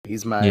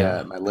He's my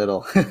Yeah. my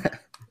little.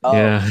 Oh,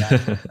 Yeah.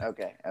 gotcha.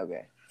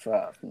 Okay.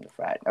 From the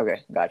frat.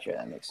 Okay, gotcha.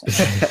 That makes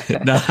sense.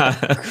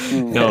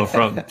 No,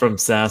 from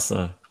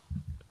Sasa.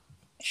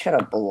 Shut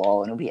up,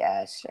 Bilal, and it'll be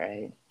ass,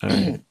 right? All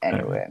right.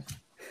 Anyway,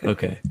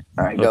 Okay.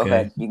 all right, go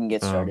ahead. You can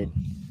get started.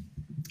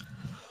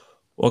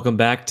 Welcome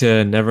back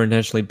to Never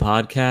Intentionally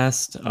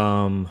Podcast.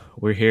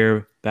 We're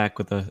here back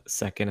with a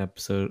second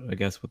episode, I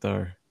guess, with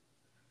our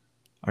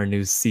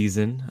new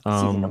season.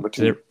 Season number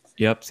 2.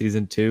 Yep,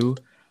 season 2.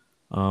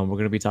 We're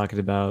going to be talking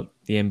about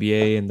the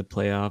NBA and the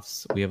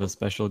playoffs. We have a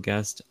special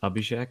guest,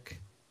 Abhishek.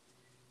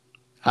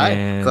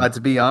 Hi, glad to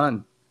be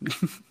on.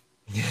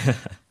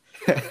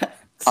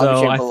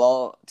 Abhishek,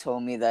 Bilal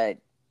told me that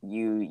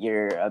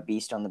you're a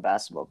beast on the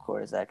basketball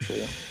court. Is that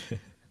true?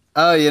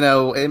 Oh,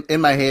 in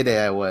my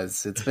heyday, I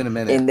was. It's been a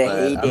minute. In the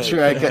heyday, I'm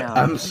sure I could.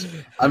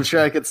 I'm sure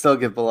I could still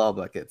give Bilal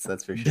buckets.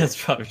 That's for sure.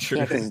 That's probably true.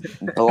 Yeah, because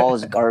Bilal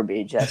is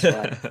garbage. That's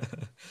why.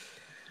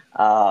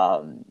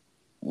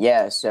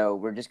 Yeah. So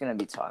we're just gonna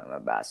be talking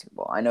about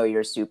basketball. I know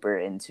you're super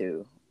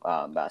into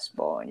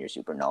basketball and you're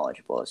super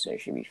knowledgeable, so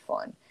it should be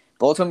fun.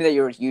 Bilal told me that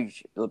you're a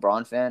huge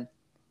LeBron fan.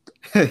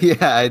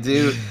 Yeah, I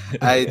do.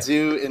 I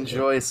do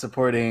enjoy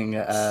supporting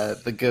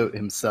the GOAT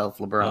himself,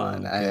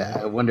 LeBron.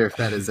 I wonder if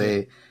that is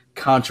a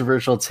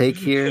controversial take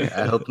here.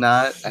 I hope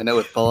not. I know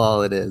with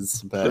Bilal it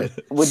is, but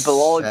with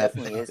Bilal it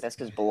definitely is. That's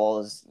because Bilal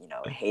is,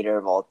 a hater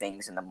of all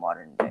things in the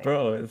modern day.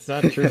 Bro, it's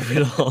not true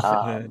at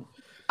all.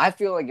 I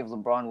feel like if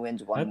LeBron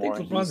wins one more,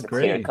 he's the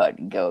great.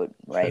 clear-cut GOAT,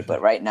 right?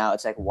 But right now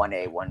it's like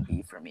 1A,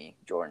 1B for me.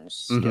 Jordan's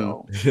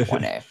still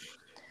 1A.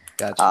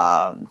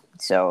 Gotcha.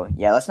 So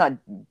yeah, let's not,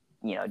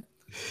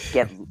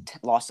 get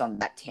lost on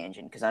that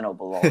tangent because I know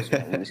Bilal is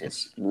going to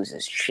lose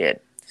his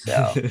shit.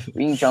 So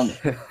we can jump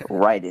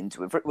right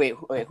into it. Wait,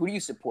 who do you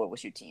support?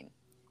 What's your team?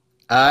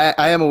 I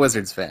am a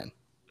Wizards fan.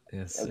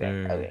 Yes,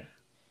 Okay.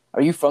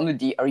 Are you from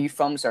Are you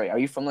from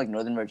like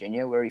Northern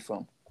Virginia? Where are you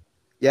from?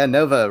 Yeah,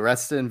 Nova,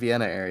 Reston,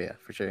 Vienna area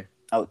for sure.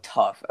 Oh,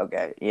 tough.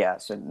 Okay, yeah.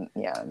 So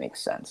yeah, it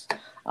makes sense.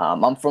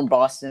 I'm from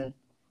Boston,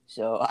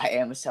 so I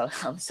am I'm a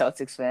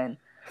Celtics fan,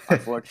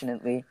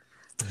 unfortunately.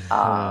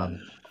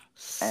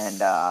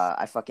 And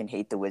I fucking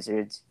hate the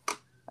Wizards.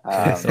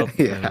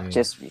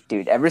 Just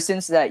dude, ever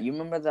since that, you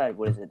remember that?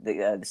 What is it?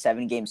 The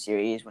 7-game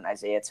series when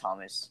Isaiah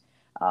Thomas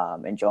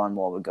and John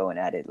Wall were going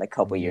at it like a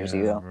couple years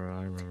ago. Bro,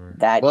 I remember.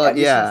 That. Well,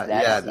 series,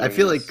 I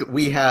feel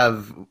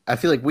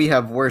like we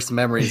have worse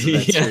memories of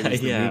that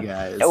series than you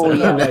guys. Oh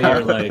yeah,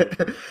 you're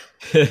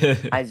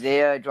like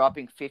Isaiah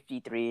dropping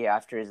 53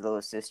 after his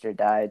little sister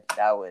died.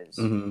 That was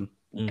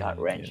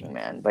gut-wrenching,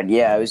 man. But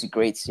yeah, it was a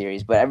great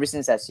series. But ever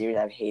since that series,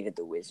 I've hated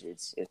the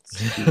Wizards.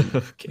 It's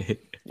okay.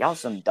 Y'all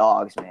some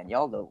dogs, man.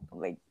 Y'all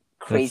the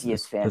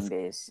craziest fan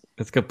base.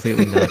 That's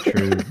completely not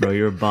true, bro.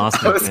 You're a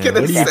Boston fan.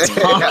 What are you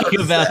talking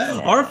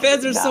about? Our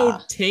fans are so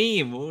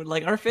tame.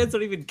 Like, our fans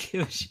don't even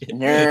give a shit.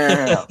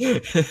 No.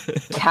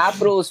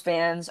 Capitals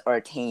fans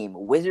are tame.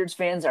 Wizards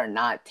fans are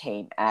not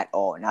tame at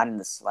all. Not in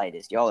the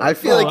slightest. Y'all. I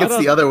feel like it's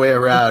the other way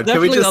around.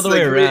 Definitely Can we just, the other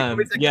way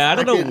around. Yeah, I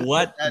don't know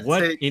what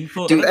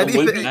info. Dude,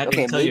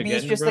 maybe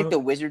it's just like the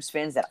Wizards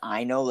fans that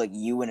I know, like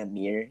you and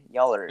Amir.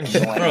 Y'all are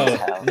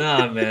bro.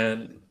 Nah,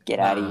 man. Get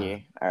out of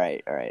here. All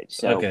right.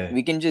 So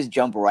we can just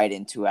jump right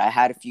into it. I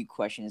had a few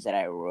questions that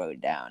I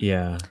wrote down.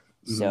 Yeah.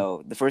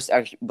 So the first,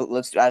 but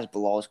let's ask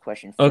Bilal's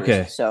question first.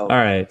 Okay. So all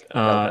right.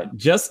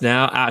 Just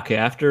now,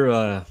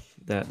 after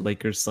that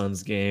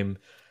Lakers-Suns game,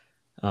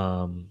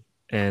 and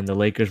the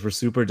Lakers were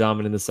super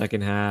dominant in the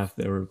second half.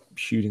 They were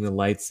shooting the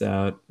lights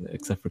out,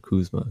 except for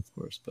Kuzma, of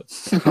course. But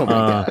oh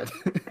my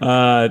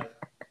God.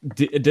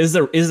 Is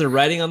the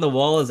writing on the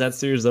wall? Is that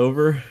series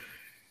over?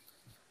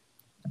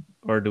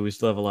 Or do we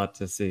still have a lot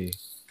to see?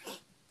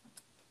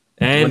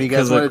 And do you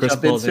guys want to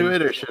jump into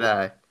it, or should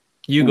I?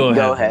 You go ahead.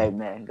 Go ahead,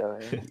 man. Go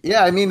ahead.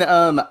 Yeah, I mean,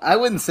 I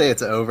wouldn't say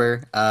it's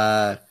over.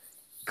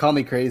 Call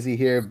me crazy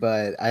here,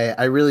 but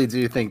I really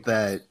do think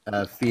that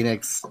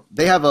Phoenix,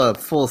 they have a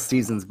full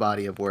season's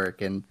body of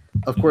work, and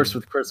of course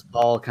with Chris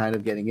Paul kind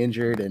of getting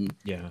injured, and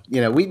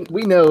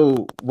we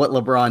know what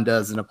LeBron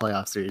does in a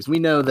playoff series. We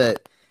know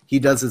that he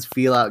does his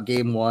feel out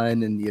game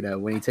one,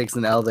 and when he takes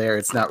an L there,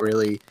 it's not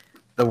really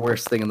the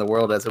worst thing in the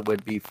world as it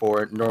would be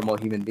for normal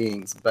human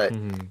beings, but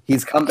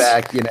he's come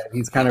back,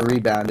 he's kind of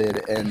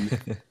rebounded,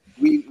 and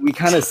we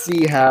kind of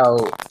see how,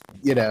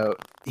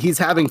 he's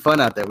having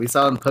fun out there. We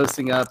saw him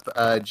posting up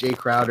Jay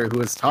Crowder, who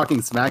was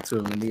talking smack to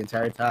him the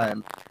entire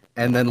time,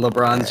 and then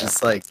LeBron's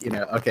just like,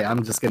 okay,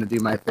 I'm just gonna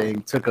do my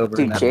thing. Took over.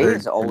 Dude, Jay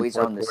is always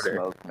on the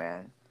smoke,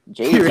 man.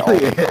 Jay is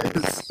always on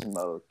the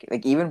smoke.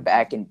 Like even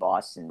back in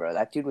Boston, bro,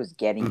 that dude was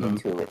getting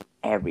into it with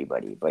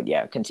everybody. But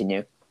yeah,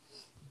 continue.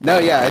 No,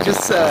 yeah,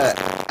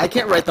 I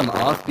can't write them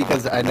off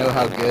because I know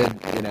how good,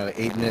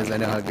 Ayton is. I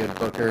know how good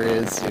Booker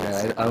is.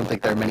 I don't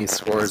think there are many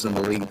scorers in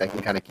the league that can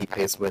kind of keep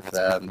pace with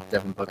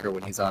Devin Booker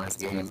when he's on his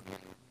game.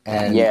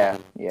 And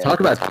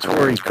talk about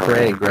Torrey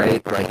Craig,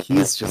 right? Like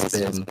he's just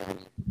been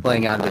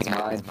playing out of his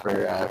mind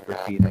for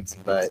Phoenix.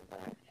 But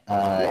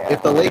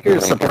if the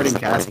Lakers supporting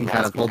cast can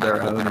kind of hold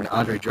their own and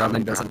Andre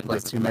Drummond doesn't play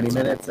too many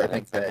minutes, I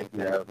think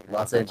that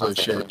Los Angeles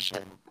should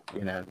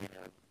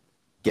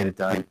get it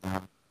done.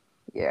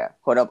 Yeah.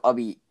 Hold up,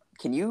 Abby.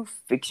 Can you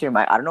fix your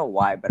mic? I don't know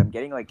why, but I'm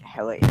getting like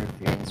hella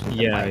interference with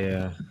the Yeah, mic.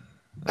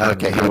 yeah.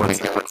 Okay, here, one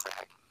second.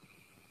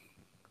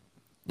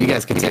 You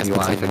guys continue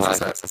on.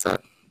 Fix this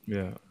up.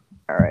 Yeah.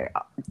 All right.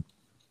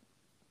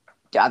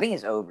 I think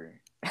it's over.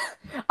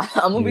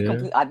 I'm gonna be Yeah.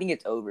 complete. I think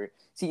it's over.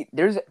 See,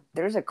 there's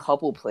a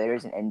couple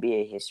players in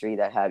NBA history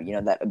that have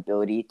that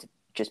ability to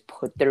just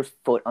put their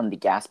foot on the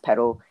gas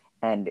pedal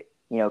and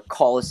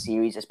call a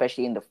series,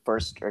 especially in the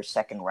first or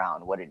second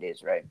round. What it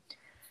is, right?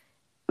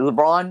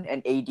 LeBron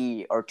and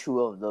AD are two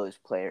of those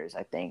players,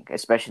 I think,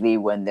 especially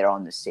when they're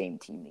on the same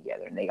team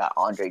together, and they got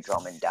Andre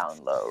Drummond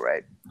down low,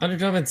 right? Andre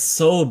Drummond's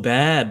so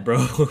bad, bro.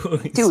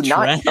 He's Dude,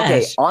 not okay.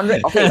 trash.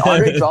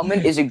 Andre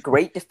Drummond is a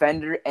great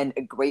defender and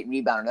a great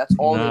rebounder. That's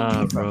all they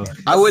Nah, need from bro. him.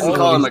 I wouldn't That's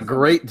call all him they a need from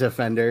great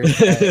defender.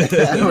 He's I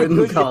He's a wouldn't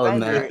good call him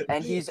defender, that.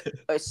 and he's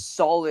a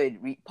solid,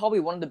 probably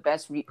one of the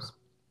best.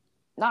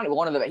 Not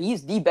one of the.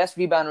 He's the best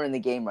rebounder in the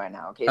game right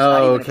now. Okay. It's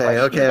not Oh, even a question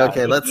okay. about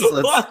it.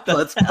 What the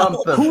Let's hell? pump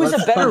the. Who is a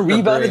let's better pump the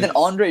rebounder than brakes.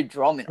 Andre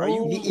Drummond? Are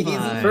you? Oh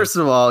my. First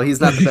of all, he's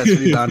not the best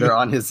rebounder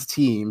on his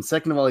team.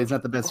 Second of all, he's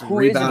not the best Who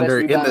is the best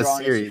rebounder in rebounder the on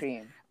his series.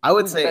 team? I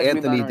would Who's the say best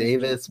Anthony rebounder on his team?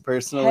 Davis,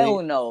 personally.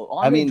 Hell no.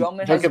 Andre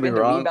Drummond don't has get me been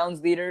the wrong.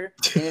 rebounds leader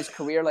in his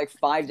career like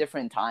 5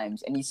 different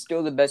times, and he's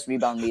still the best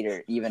rebound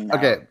leader even now.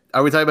 Okay,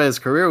 are we talking about his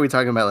career or are we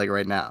talking about like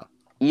right now?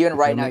 Even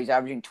right feel now, me? he's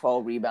averaging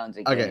 12 rebounds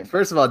a game. Okay,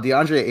 first of all,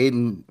 DeAndre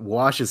Ayton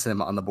washes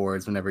him on the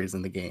boards whenever he's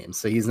in the game,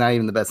 so he's not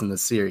even the best in the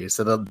series.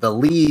 So the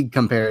league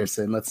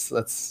comparison, let's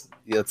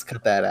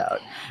cut that out.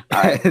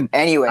 All right. And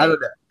Anyway, I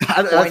don't know.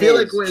 I point feel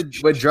is-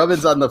 like when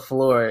Drummond's on the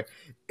floor,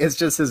 it's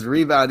just his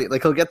rebound.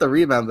 Like he'll get the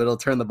rebound, but he'll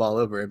turn the ball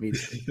over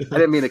immediately. I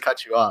didn't mean to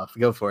cut you off.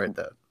 Go for it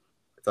though.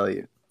 That's all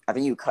you. I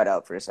think you cut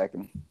out for a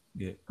second.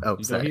 Yeah. Oh,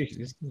 He's sorry.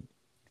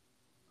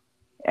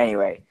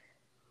 Anyway,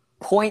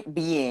 point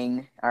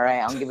being, all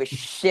right, I don't give a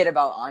shit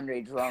about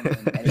Andre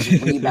Drummond and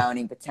his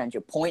rebounding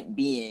potential. Point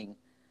being,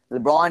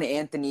 LeBron,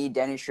 Anthony,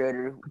 Dennis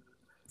Schroeder,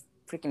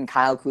 freaking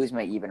Kyle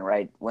Kuzma, even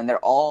right when they're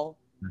all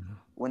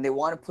when they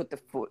want to put the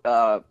foot,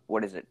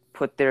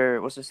 put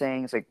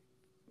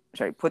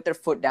their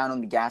foot down on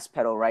the gas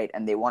pedal, right,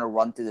 and they want to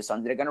run through the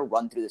Suns. They're gonna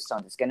run through the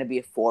Suns. It's gonna be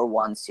a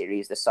 4-1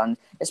 series. The Suns,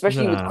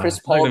 especially with Chris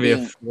Paul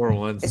being,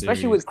 4-1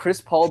 especially with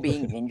Chris Paul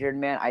being injured,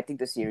 man, I think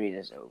the series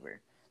is over.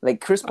 Like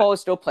Chris Paul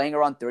is still playing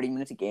around 30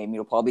 minutes a game.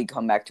 He'll probably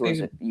come back to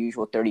his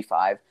usual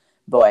 35.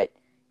 But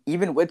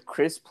even with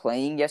Chris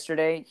playing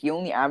yesterday, he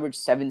only averaged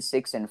 7,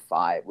 6, and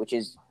 5, which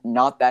is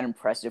not that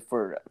impressive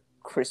for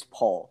Chris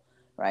Paul,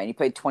 right? And he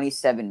played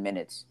 27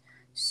 minutes.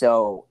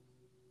 So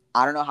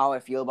I don't know how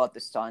I feel about the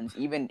Suns.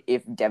 Even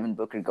if Devin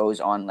Booker goes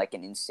on like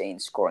an insane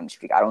scoring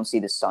streak, I don't see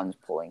the Suns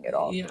pulling it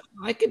off. Yeah,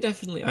 I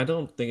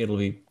don't think it'll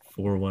be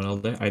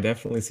 4-1. I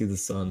definitely see the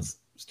Suns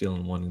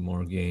stealing one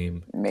more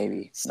game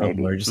Maybe.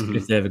 somewhere. Just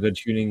if they have a good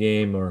shooting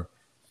game or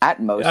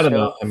At most, I don't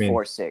know. I mean,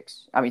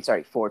 4-6.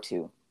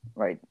 4-2,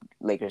 right?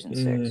 Lakers in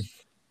 6.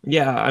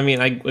 Yeah, I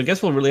mean, I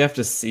guess we'll really have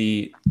to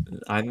see.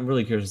 I'm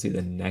really curious to see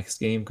the next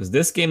game because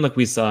this game, like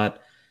we saw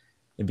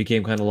it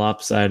became kind of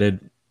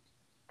lopsided.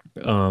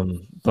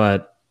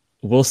 But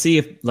we'll see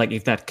if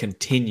that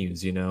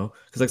continues, because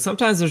like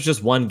sometimes there's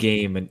just one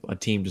game and a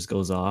team just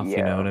goes off. You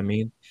know what I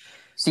mean?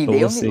 See, But they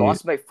we'll only see.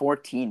 lost by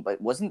 14, but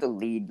wasn't the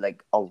lead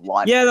like a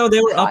lot? Yeah, no, they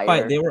were up by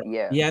higher?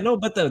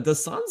 but the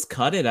Suns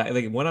cut it.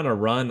 Like went on a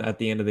run at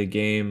the end of the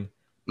game,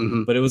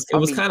 Mhm. but it was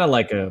kind of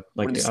like Were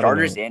the I don't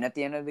starters know. in at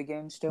the end of the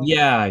game still?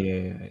 Yeah.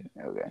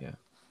 Okay.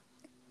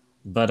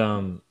 But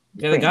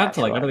they pretty got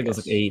to natural, I think I it was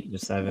like guess. 8 or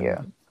 7.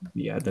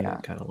 Yeah. Then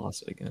it kind of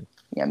lost it again.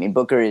 Yeah, I mean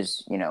Booker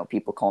is,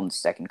 people call him the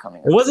second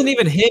coming. It wasn't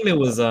even him. It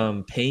was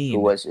Payne. Who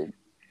was it?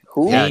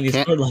 Who? Yeah, Payne, he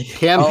scored like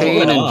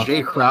Campaign Oh, and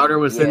Jay Crowder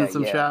was hitting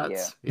some yeah,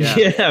 shots.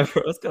 yeah,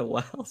 bro, it's kind of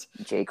wild.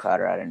 Jay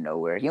Crowder out of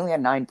nowhere. He only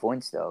had 9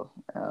 points though.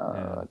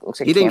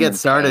 Looks like He didn't Cameron get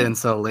started Payne.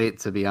 until late,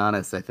 to be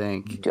honest. I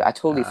think. Dude, I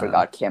totally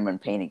forgot Cameron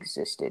Payne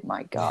existed.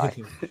 My God.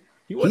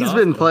 He went He's off,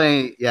 been though.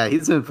 playing. Yeah,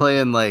 he's been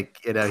playing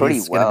like Pretty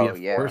he's gonna well, be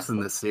a yeah. force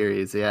in this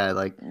series. Yeah,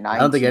 like I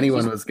don't think 19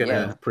 anyone he's- was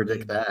gonna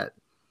predict that.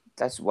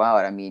 That's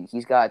wild. I mean,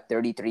 he's got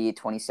 33,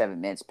 27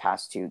 minutes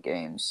past 2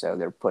 games, so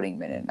they're putting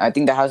him in. I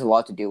think that has a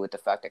lot to do with the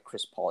fact that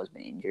Chris Paul has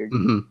been injured,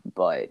 Mhm,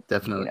 but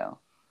definitely.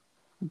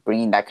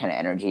 bringing that kind of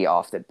energy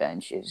off the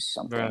bench is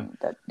something Right.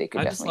 that they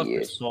could I just love definitely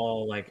Chris use.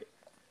 Paul. Like,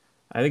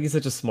 I think he's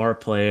such a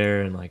smart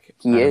player, and like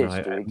He I don't is,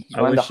 know, dude. He's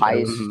I one of the wish- I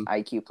wish- highest Mhm.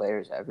 IQ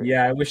players ever.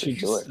 Yeah, I wish for he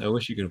sure. I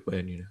wish he could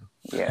win.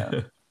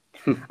 Yeah.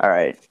 All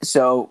right.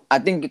 So I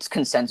think it's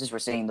consensus. We're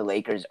saying the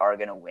Lakers are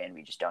going to win.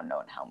 We just don't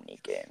know in how many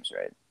games,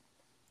 right?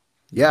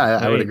 Yeah,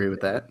 I would Right. agree with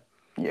that.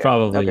 Yeah.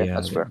 Probably. Okay, Yeah,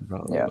 that's they fair.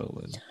 probably Yeah. will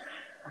win.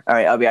 All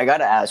right, Abby, I got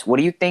to ask, what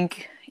do you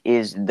think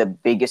is the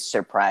biggest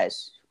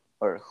surprise,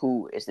 or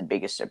who is the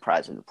biggest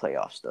surprise of the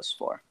playoffs thus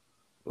far?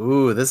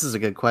 Ooh, this is a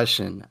good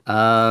question.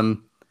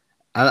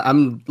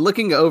 I'm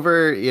looking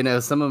over,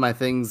 some of my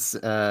things,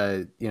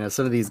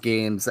 some of these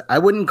games. I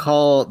wouldn't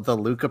call the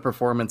Luka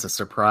performance a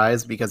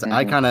surprise because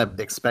I kind of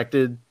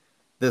expected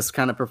this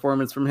kind of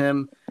performance from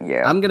him.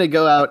 Yeah. I'm gonna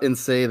go out and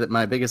say that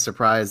my biggest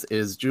surprise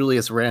is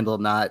Julius Randle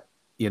not,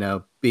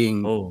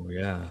 being Oh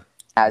yeah.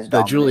 as the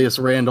dominant. Julius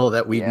Randle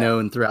that we've Yeah,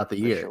 known throughout the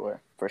year.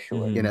 For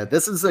sure. Mhm. You know,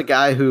 this is a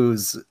guy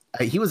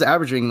he was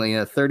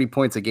averaging 30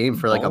 points a game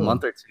for like a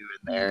month or two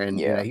in there, and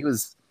you know, he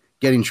was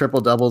getting triple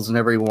doubles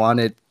whenever he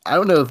wanted. I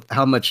don't know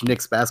how much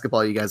Knicks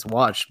basketball you guys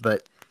watched,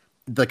 but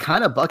the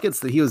kind of buckets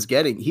that he was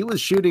getting, he was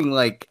shooting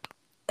like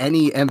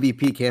any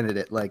MVP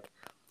candidate. Like,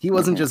 he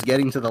wasn't just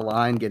getting to the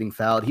line, getting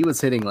fouled. He was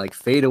hitting like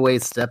fadeaway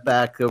step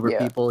back over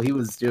people. He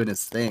was doing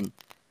his thing,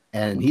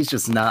 and he's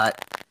just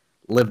not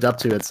lived up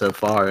to it so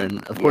far.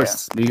 And of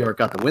course, New York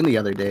got the win the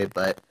other day,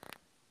 but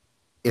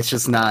it's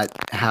just not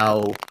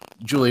how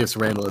Julius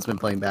Randle has been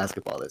playing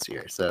basketball this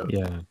year. So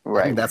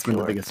I think that's been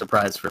the biggest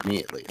surprise for me,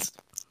 at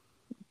least.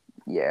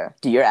 Yeah.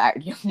 Your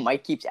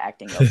Mike keeps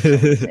acting up.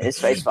 It's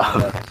fine.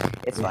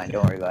 It's fine.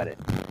 Don't worry about it.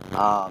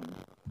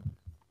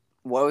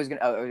 What I was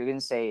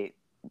gonna say,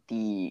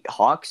 the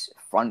Hawks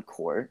front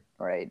court,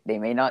 right? They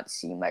may not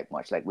seem like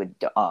much, like with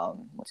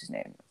what's his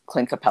name,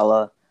 Clint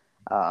Capella.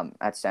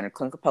 At center,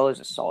 Clint Capella is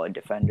a solid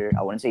defender.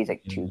 I wouldn't say he's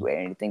like too great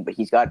or anything, but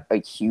he's got a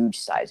huge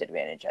size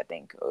advantage, I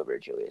think, over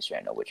Julius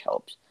Randle, which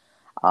helps.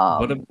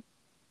 What about?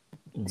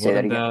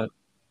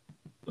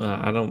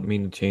 I don't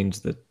mean to change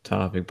the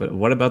topic, but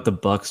what about the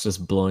Bucks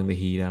just blowing the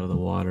Heat out of the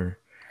water?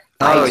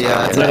 Oh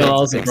yeah, is that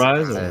all a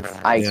surprise?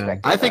 I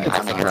expect. I think it's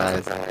a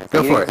surprise.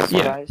 Go for it.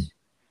 Yeah.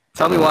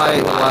 Tell me why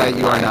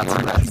you are not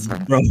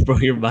surprised. Bro,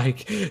 your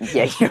mic.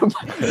 Yeah, your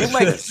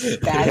mic is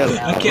bad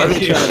now.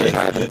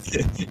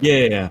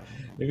 Yeah.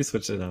 Maybe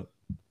switch it up.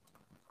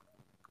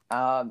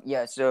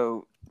 Yeah.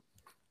 So,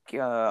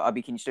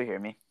 Abby, can you still hear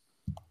me?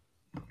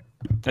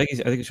 I think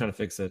he's trying to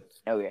fix it.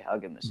 Okay, I'll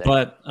give him a second.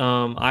 But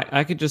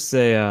I could just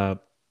say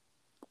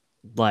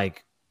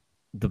like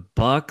the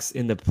Bucks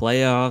in the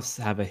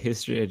playoffs have a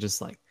history of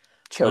just like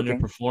choking,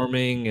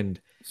 underperforming, and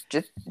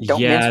just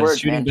don't mince words,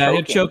 shooting man.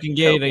 bad, choking.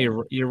 Yeah,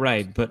 you're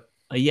right, but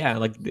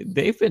like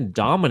they've been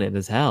dominant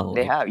as hell.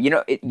 They have, you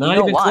know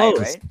why,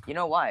 right? You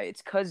know why?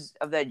 It's because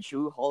of that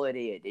Jrue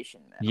Holiday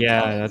edition, man.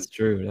 Yeah, that's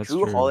true.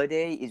 Jrue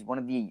Holiday is one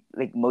of the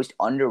most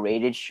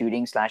underrated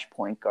shooting /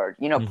 point guard.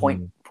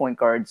 Point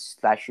guards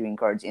 / shooting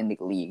guards in the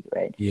league,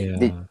 right? Yeah.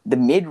 The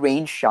mid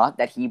range shot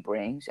that he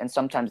brings, and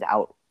sometimes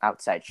the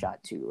outside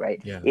shot too,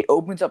 right? Yeah. It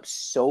opens up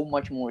so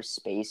much more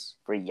space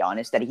for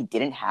Giannis that he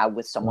didn't have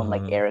with someone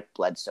like Eric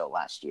Bledsoe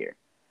last year,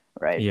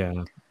 right?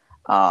 Yeah.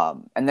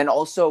 And then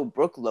also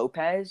Brook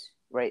Lopez,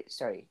 right?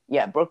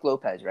 Brook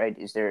Lopez, right?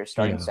 Is their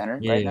starting center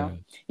now?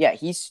 Yeah,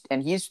 he's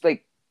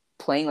like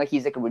playing like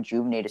he's like a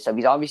rejuvenated stuff.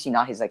 He's obviously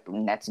not his like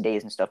Nets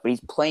days and stuff, but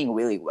he's playing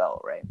really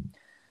well, right?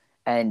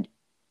 And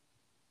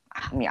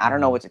I mean, I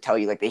don't know what to tell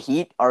you. Like the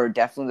Heat are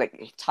definitely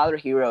like Tyler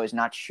Hero is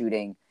not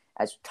shooting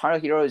as Tyler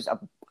Hero is a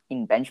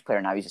bench player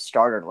now. He's a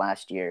starter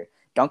last year.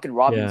 Duncan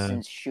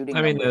Robinson's shooting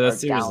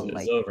numbers are down.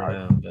 Like, over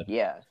now. But...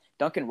 Yeah.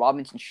 Duncan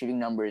Robinson's shooting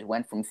numbers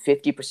went from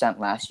 50%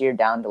 last year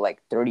down to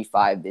like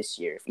 35 this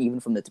year,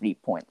 even from the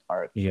 3-point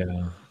arc.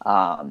 Yeah.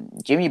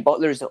 Jimmy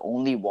Butler is the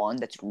only one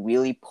that's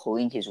really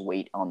pulling his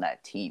weight on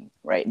that team,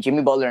 right?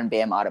 Jimmy Butler and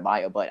Bam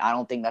Adebayo, but I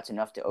don't think that's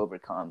enough to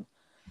overcome.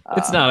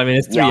 It's not. I mean,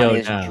 it's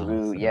 3-0 now.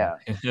 Jrue, so.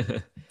 Yeah.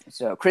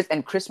 So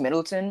Chris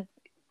Middleton,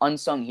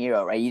 unsung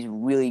hero, right? He's a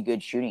really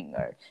good shooting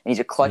guard, and he's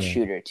a clutch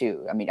shooter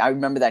too. I mean, I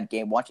remember that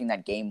game. Watching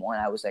that game one,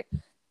 I was like,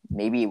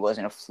 maybe it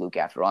wasn't a fluke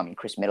after all. I mean,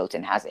 Chris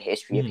Middleton has a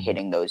history of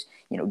hitting those,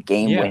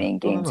 game-winning,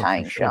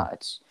 game-tying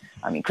shots.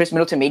 I mean, Chris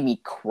Middleton made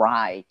me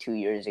cry 2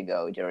 years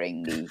ago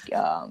during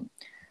the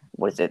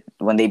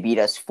when they beat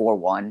us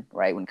 4-1,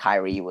 right? When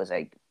Kyrie was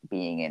like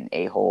being an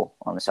a-hole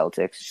on the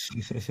Celtics.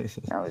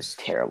 That was a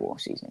terrible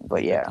season.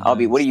 But yeah,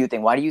 Albie, what do you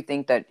think? Why do you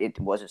think that it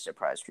was a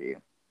surprise for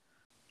you?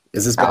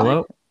 Is this better?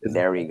 Hello?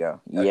 There we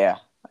go. Yeah.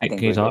 I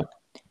think can you talk?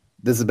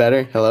 This is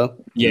better? Hello?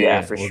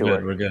 Yeah, for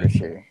sure. We're good. For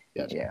sure.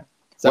 Gotcha. Yeah.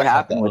 What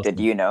happened with it?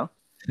 Do you know?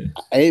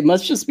 It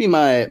must just be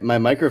my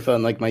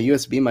microphone. Like my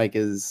USB mic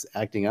is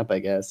acting up, I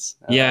guess.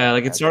 Yeah,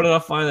 like it started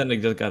off fine, then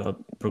it just got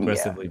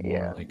progressively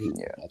more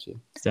Gotcha.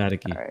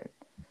 staticky. All right.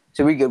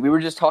 So we good. We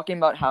were just talking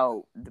about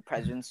how the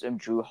presence of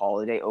Jrue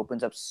Holiday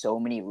opens up so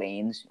many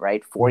lanes,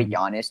 right, for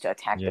Giannis to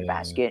attack the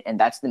basket, and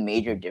that's the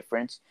major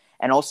difference.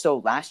 And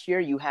also last year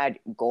you had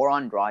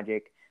Goran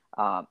Dragic,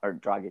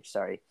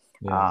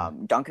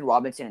 Duncan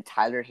Robinson and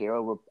Tyler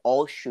Hero were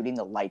all shooting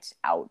the lights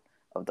out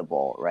of the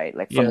ball, right?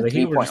 Like from the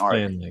 3-point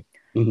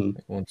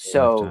arc.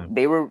 So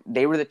they were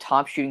the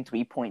top shooting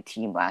 3-point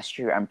team last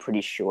year, I'm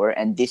pretty sure.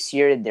 And this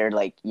year they're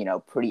like,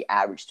 pretty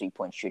average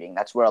 3-point shooting.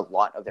 That's where a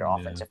lot of their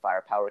offensive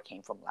firepower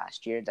came from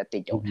last year that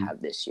they don't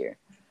have this year.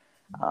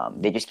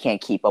 They just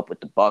can't keep up with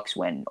the Bucks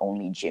when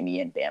only Jimmy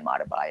and Bam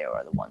Adebayo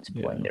are the ones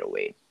pulling their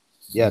weight.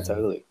 Yeah,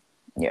 totally.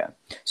 Yeah.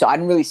 So I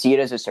didn't really see it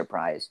as a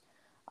surprise.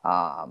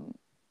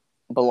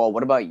 Bilal,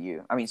 what about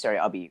you? I mean, sorry,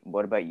 Abhi,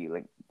 what about you?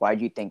 Like, why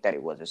do you think that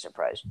it was a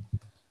surprise?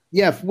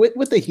 Yeah,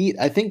 with the Heat,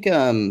 I think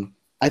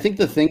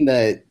the thing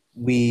that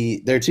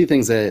there are two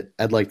things that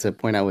I'd like to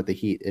point out with the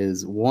Heat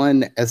is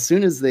one, as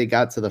soon as they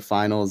got to the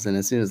finals and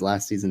as soon as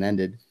last season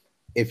ended,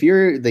 if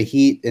you're the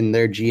Heat and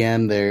their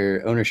GM,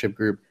 their ownership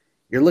group,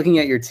 you're looking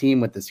at your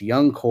team with this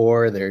young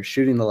core, they're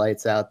shooting the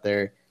lights out,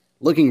 they're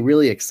looking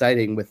really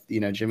exciting with,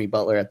 Jimmy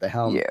Butler at the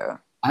helm. Yeah.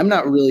 I'm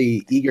not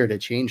really eager to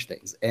change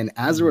things. And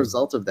as a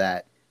result of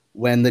that,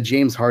 when the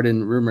James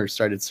Harden rumors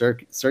started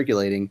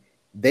circulating,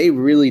 they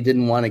really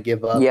didn't want to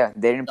give up Yeah,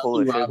 they didn't pull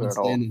the Duncan trigger at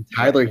all. Robinson and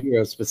Tyler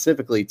Hero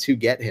specifically to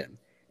get him.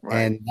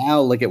 Right. And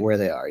now look at where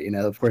they are.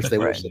 Of course, they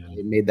wish that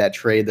they made that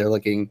trade. They're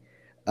looking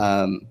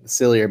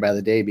sillier by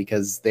the day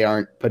because they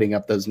aren't putting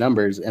up those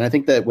numbers. And I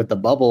think that with the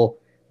bubble,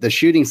 the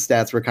shooting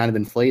stats were kind of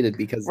inflated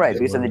because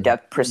because of the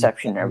depth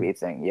perception and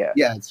everything.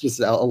 Yeah, it's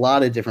just a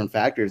lot of different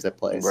factors at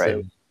play. Right.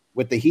 So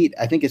with the Heat,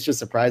 I think it's just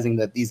surprising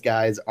that these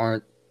guys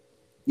aren't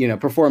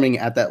performing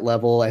at that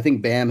level. I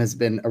think Bam has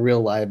been a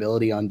real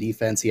liability on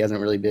defense. He hasn't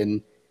really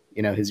been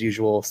his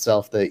usual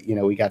self that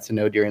we got to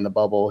know during the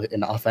bubble.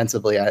 And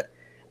offensively, I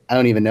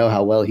don't even know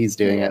how well he's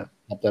doing. I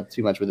kept up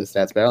too much with his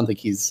stats, but I don't think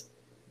he's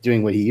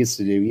doing what he used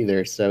to do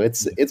either. So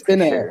it's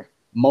been a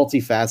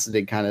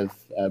multifaceted kind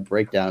of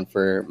breakdown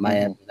for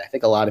Miami. And I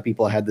think a lot of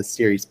people had the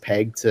series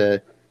pegged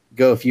to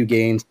go a few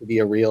games, to be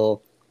a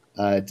real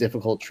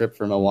difficult trip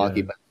for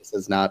Milwaukee, but this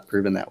has not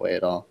proven that way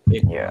at all.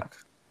 Yeah,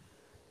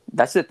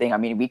 that's the thing. I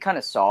mean, we kind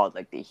of saw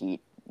like the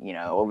Heat,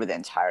 over the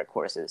entire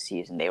course of the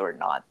season, they were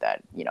not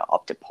that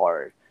up to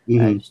par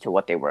as to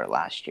what they were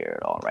last year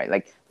at all, right?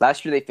 Like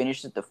last year they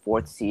finished as the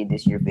 4th seed.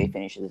 This year they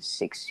finished as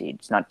the 6th seed.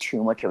 It's not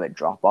too much of a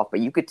drop off, but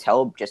you could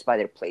tell just by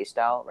their play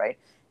style, right?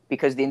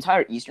 Because the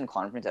entire Eastern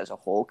Conference as a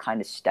whole kind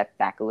of stepped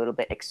back a little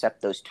bit,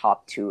 except those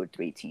top 2 or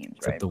 3 teams,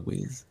 right? Except the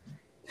Wiz.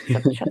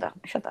 Shut the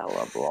hell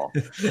up, Bilal.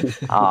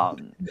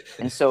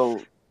 And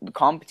so the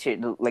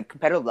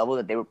competitive level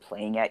that they were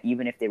playing at,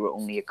 even if they were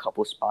only a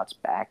couple spots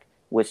back,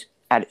 was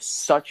at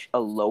such a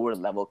lower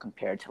level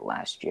compared to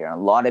last year. And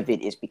a lot of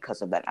it is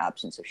because of that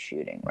absence of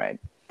shooting, right?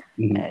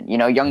 And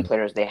young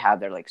players, they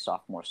have their like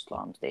sophomore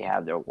slumps, they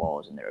have their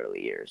walls in their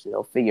early years.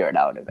 They'll figure it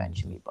out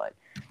eventually. But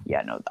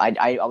yeah, no,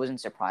 I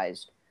wasn't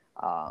surprised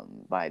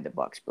by the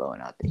Bucks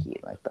blowing out the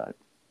Heat like that.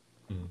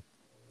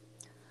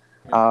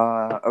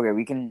 Okay,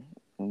 we can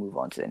move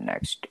on to the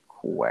next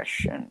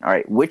question. All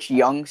right, which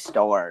young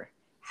star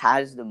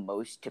has the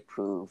most to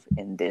prove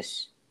in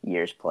this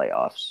year's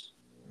playoffs?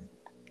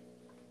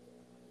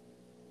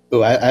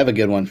 Oh, I have a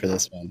good one for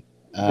this one.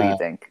 Who do you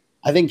think?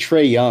 I think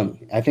Trae Young.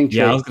 I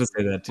was gonna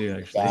say that too,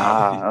 actually.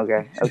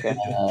 Okay.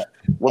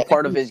 What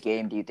part of his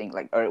game do you think,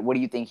 or what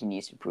do you think he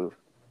needs to prove?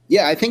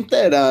 Yeah, I think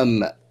that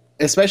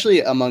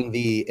especially among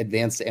the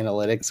advanced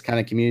analytics kind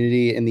of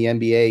community in the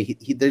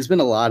NBA, there's been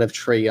a lot of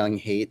Trae Young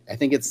hate. I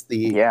think it's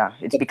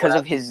because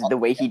of the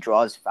way he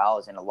draws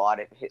fouls, and a lot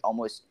of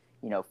almost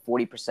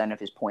 40% of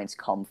his points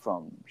come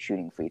from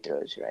shooting free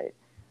throws, right?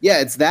 Yeah,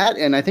 it's that,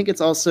 and I think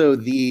it's also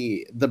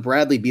the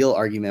Bradley Beal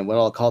argument, what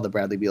I'll call the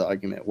Bradley Beal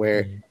argument,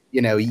 where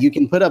you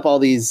can put up all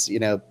these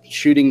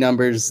shooting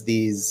numbers,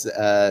 these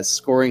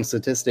scoring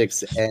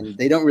statistics, and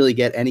they don't really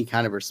get any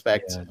kind of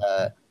respect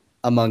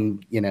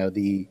among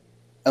the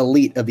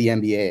elite of the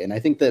NBA. And I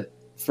think that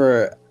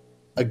for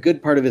a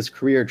good part of his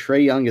career,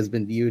 Trae Young has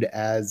been viewed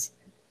as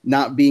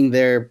not being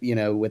there,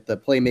 with the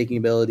playmaking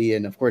ability,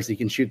 and of course he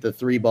can shoot the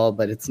 3 ball,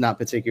 but it's not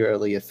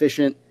particularly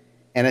efficient.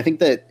 And I think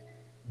that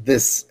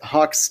this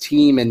Hawks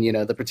team and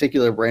the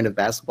particular brand of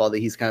basketball that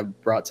he's kind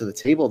of brought to the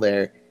table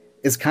there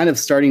is kind of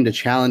starting to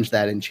challenge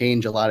that and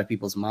change a lot of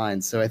people's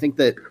minds. So I think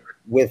that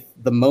with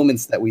the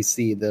moments that we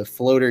see, the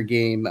floater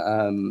game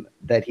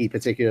that he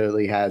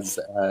particularly has,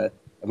 and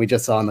we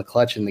just saw in the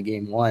clutch in the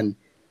game 1,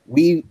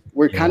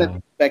 we're kind of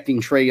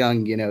expecting Trae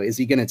Young, is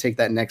he going to take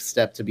that next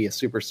step to be a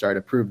superstar,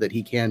 to prove that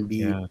he can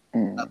be a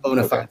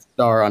bona fide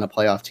star on a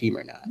playoff team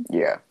or not?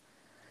 Yeah.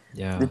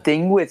 The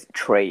thing with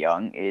Trae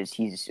Young is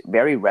he's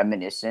very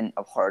reminiscent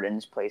of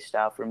Harden's play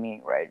style for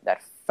me, right?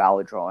 That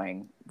foul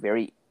drawing,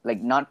 very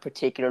not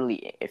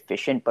particularly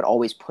efficient, but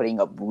always putting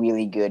up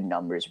really good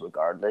numbers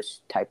regardless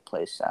type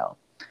play style.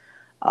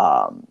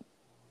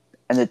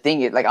 And the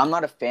thing is, I'm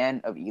not a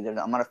fan of either.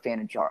 I'm not a fan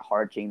of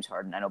James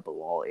Harden. I know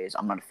Bilal is.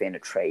 I'm not a fan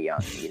of Trae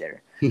Young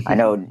either. I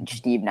know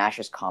Steve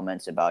Nash's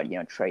comments about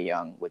Trae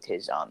Young with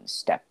his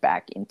step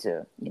back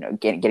into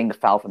getting the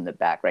foul from the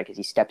back, right? Because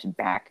he steps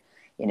back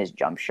in his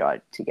jump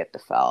shot to get the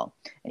foul,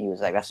 and he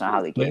was like, "That's not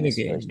how the game is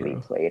supposed to be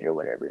played, or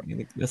whatever."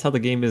 That's how the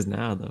game is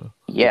now, though.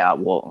 Yeah,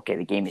 well, okay,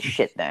 the game is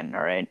shit then.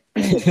 All right.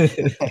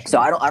 So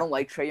I don't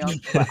like Trae Young,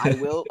 but I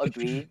will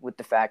agree with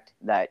the fact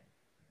that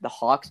the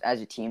Hawks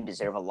as a team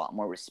deserve a lot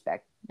more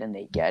respect than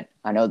they get.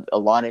 I know a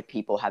lot of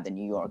people have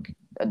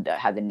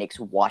the Knicks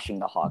washing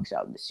the Hawks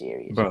out of the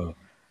series. Bro.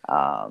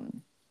 I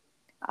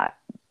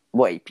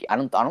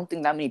don't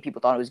think that many people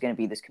thought it was going to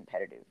be this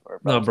competitive.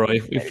 No, bro.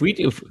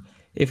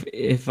 If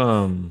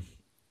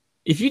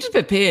you just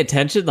been paying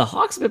attention, the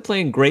Hawks have been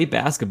playing great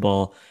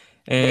basketball,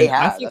 and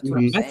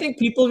I think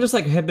people just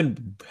have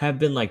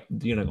been like,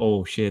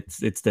 oh shit,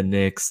 it's the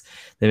Knicks.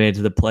 They made it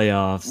to the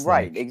playoffs,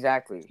 right?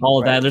 Exactly.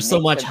 All that. There's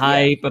so much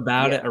hype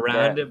about it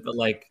around it, but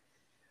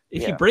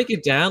if you break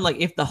it down,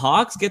 if the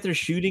Hawks get their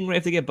shooting right,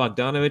 if they get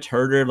Bogdanovich,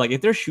 Herter,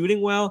 if they're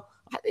shooting well,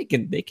 they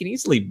can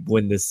easily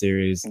win this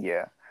series.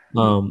 Yeah.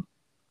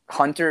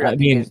 Hunter, I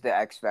think, is the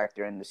X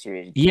factor in the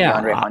series. Yeah,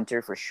 DeAndre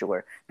Hunter for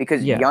sure,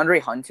 because DeAndre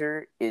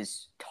Hunter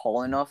is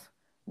tall enough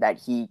that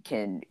he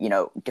can,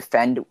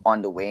 defend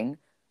on the wing,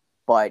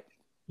 but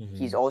Mhm.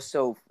 he's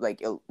also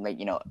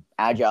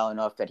agile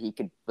enough that he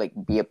could like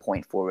be a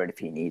point forward if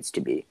he needs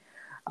to be.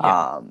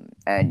 Yeah.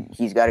 And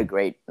he's got a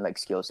great like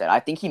skill set. I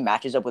think he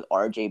matches up with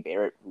RJ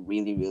Barrett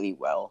really, really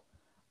well.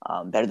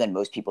 Better than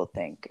most people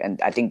think.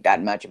 And I think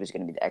that matchup is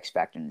going to be the X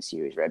factor in the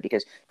series, right?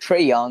 Because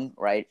Trae Young,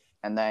 right?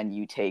 And then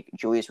you take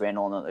Julius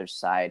Randle on the other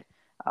side,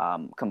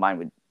 combined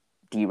with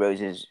D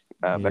Rose's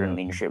veteran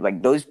leadership.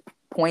 Like those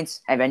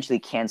points eventually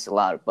cancel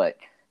out, but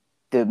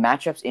the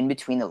matchups in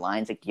between the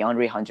lines, like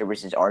DeAndre Hunter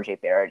versus RJ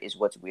Barrett, is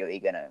what's really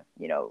gonna,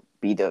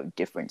 be the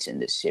difference in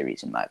this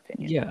series, in my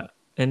opinion. Yeah.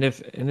 And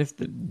if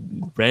the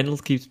Randall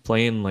keeps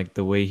playing like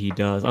the way he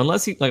does,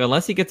 unless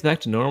he gets back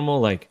to normal,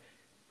 like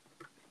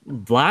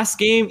last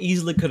game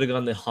easily could have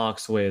gone the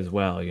Hawks' way as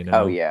well,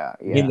 Oh yeah,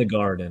 in the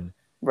Garden.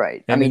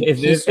 right. And I mean,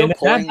 he's still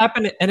pulling.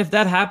 If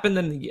that happened,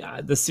 then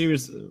the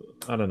series,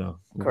 I don't know,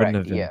 Correct. wouldn't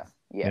have been.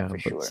 Yeah, for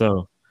sure.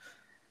 So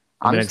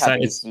I'm just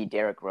happy to see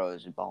Derrick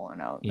Rose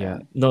balling out. Yeah,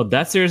 man. no,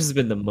 that series has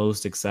been the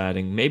most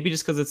exciting. Maybe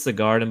just because it's the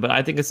Garden, but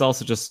I think it's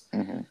also just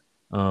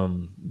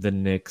the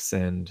Knicks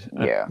and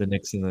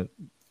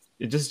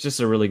it's just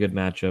a really good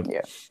matchup.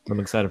 Yeah, I'm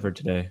excited for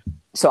today.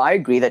 So I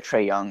agree that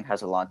Trae Young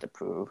has a lot to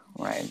prove,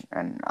 right?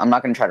 And I'm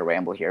not going to try to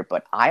ramble here,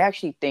 but I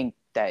actually think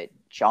that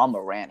Ja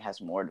Morant has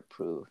more to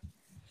prove,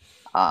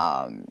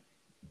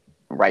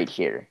 right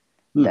here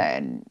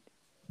than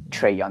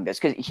Trae Young does.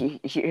 Because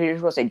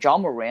here's what I'll say: Ja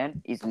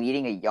Morant is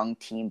leading a young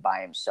team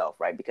by himself,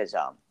 right? Because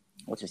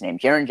what's his name?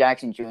 Jaren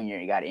Jackson Jr.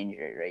 He got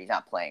injured, right? He's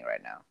not playing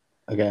right now.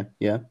 Okay,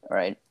 yeah.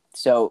 Right.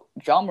 So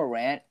Ja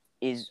Morant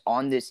is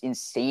on this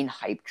insane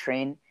hype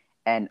train.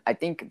 And I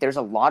think there's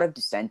a lot of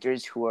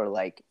dissenters who are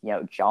like,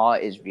 Ja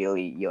is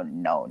really,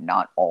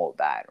 not all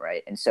that,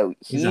 right? And so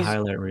he's a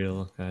highlight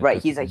reel,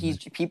 right?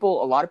 A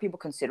lot of people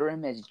consider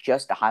him as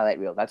just a highlight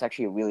reel. That's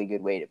actually a really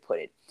good way to put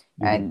it,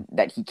 and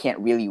that he can't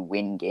really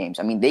win games.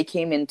 I mean, they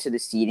came into the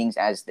seedings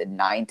as the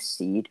 9th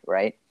seed,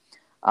 right?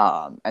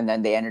 And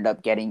then they ended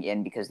up getting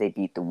in because they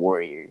beat the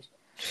Warriors.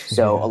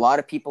 So a lot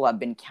of people have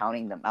been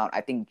counting them out.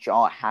 I think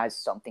Ja has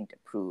something to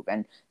prove.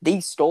 And they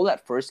stole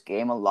that first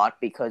game a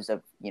lot because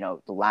of, the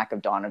lack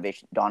of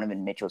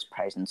Donovan Mitchell's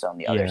presence on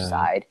the other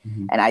side.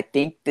 Mm-hmm. And I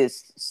think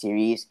this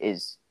series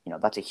is,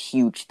 that's a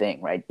huge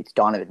thing, right? It's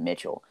Donovan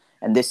Mitchell.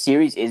 And this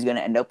series is going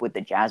to end up with the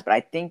Jazz. But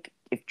I think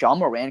if Ja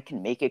Morant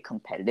can make it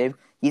competitive,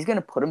 he's going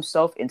to put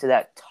himself into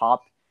that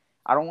top,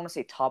 I don't want to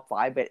say top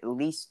 5, but at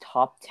least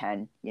top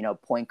 10,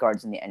 point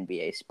guards in the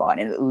NBA spot,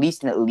 and at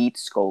least an elite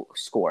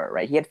scorer,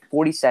 right? He had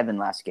 47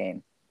 last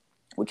game,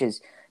 which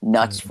is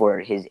nuts for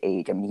his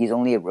age. I mean, he's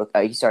only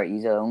he's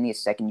only a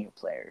second-year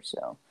player.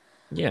 So,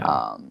 yeah.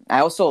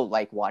 I also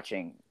like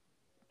watching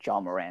Ja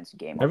Morant's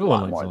game a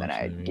lot more than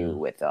I do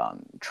with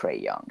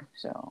Trae Young.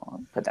 So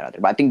I'll put that out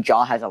there. But I think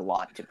Ja has a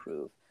lot to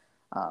prove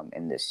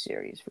in this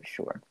series for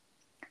sure.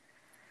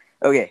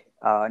 Okay,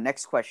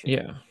 next question.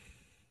 Yeah.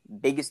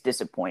 Biggest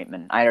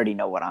disappointment. I already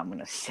know what I'm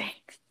gonna say.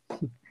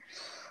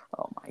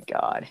 Oh my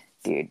god,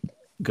 dude.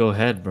 Go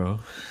ahead, bro.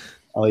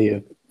 All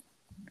you.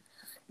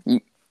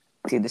 Dude,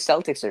 the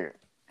Celtics are.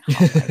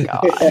 Oh my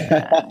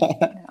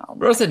god. Oh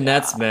bro, it's the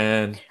Nets,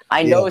 man.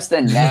 I know it's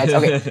the Nets.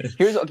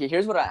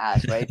 Here's what I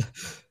asked, right?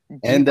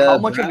 How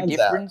much of a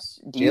difference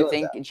do you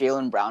think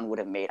Jaylen Brown would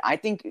have made? I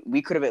think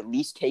we could have at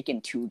least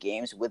taken 2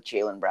 games with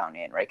Jaylen Brown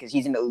in, right? Because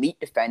he's an elite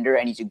defender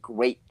and he's a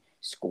great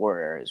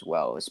scorer as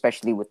well,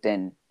 especially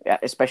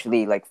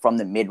like from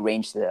the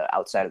mid-range to the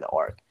outside of the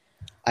arc.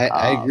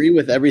 I agree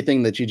with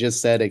everything that you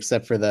just said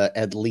except for the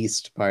at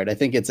least part. I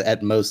think it's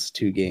at most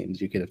 2 games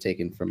you could have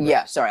taken from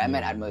I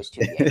meant at most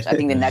 2 games. I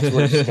think the Nets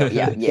would have still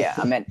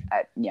I meant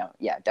at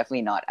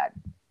definitely not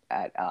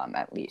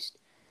at least.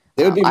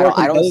 It would be more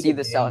I don't see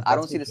the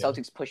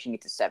Celtics pushing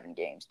it to 7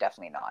 games,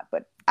 definitely not,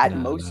 but at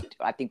most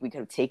I think we could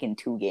have taken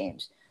 2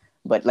 games.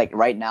 But like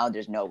right now,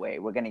 there's no way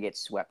we're gonna get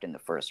swept in the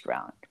first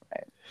round,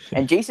 right?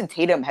 And Jason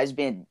Tatum has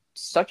been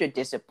such a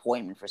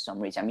disappointment for some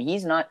reason. I mean,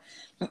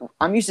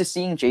 I'm used to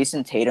seeing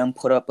Jason Tatum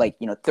put up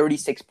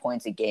 36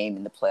 points a game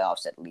in the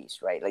playoffs at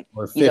least, right? Like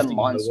he's a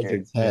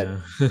monster.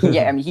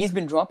 Yeah, I mean, he's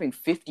been dropping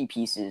 50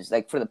 pieces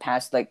for the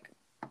past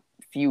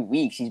few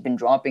weeks. He's been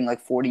dropping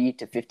 40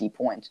 to 50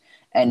 points,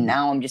 and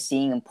now I'm just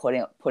seeing him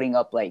putting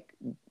up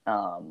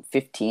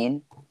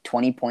 15,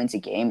 20 points a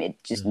game.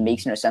 It just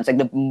makes no sense.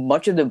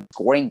 Much of the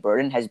scoring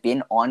burden has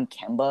been on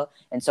Kemba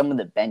and some of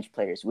the bench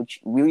players,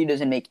 which really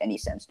doesn't make any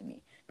sense to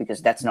me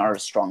because that's not a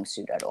strong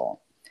suit at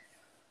all.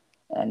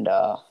 And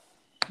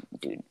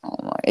dude, oh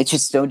my, it's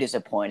just so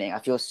disappointing. I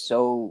feel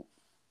so,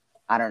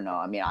 I don't know.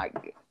 I mean,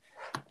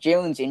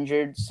 Jalen's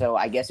injured, so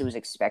I guess it was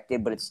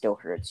expected, but it still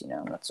hurts,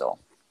 that's all.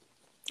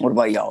 What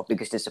about y'all?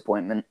 Biggest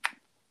disappointment?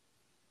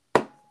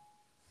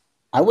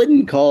 I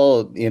wouldn't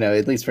call,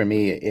 at least for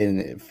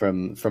me,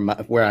 from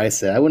where I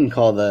sit, I wouldn't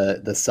call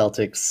the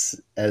Celtics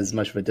as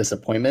much of a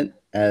disappointment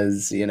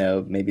as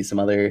maybe some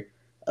other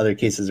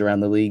cases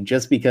around the league.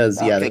 Just because,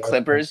 the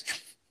Clippers.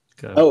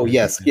 Oh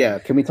yes, yeah.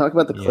 Can we talk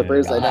about the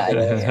Clippers? Yeah. I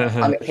know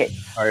I mean, okay.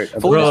 part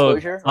of Full Bro,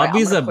 disclosure, right, I'm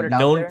Abby's gonna a put it out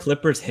known there.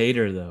 Clippers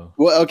hater, though.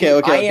 Well,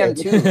 okay. I am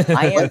too.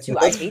 I am too.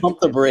 I Let's hate pump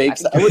the Clippers.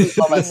 brakes. think I they're wouldn't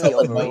call extremely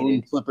myself a known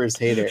overrated. Clippers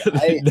hater.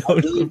 I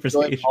Known really Clippers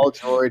enjoy hater. Paul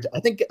George. I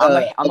think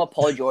I'm a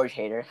Paul George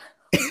hater.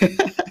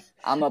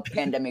 I'm a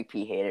Pandemic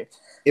P hater.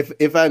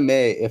 if I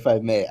may,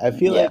 I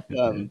feel Yeah.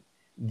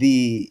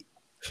 like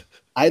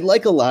I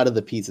like a lot of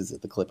the pieces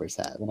that the Clippers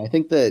have, and I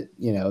think that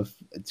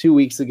 2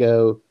 weeks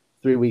ago,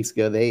 3 weeks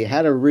ago, they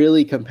had a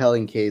really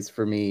compelling case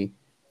for me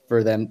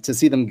for them to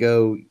see them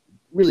go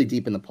really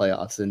deep in the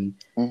playoffs, and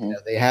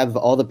they have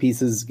all the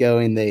pieces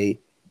going.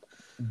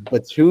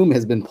 Batum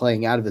has been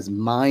playing out of his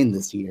mind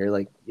this year,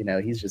 like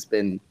he's just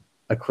been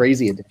a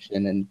crazy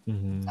addition,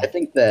 and I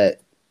think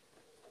that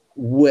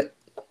what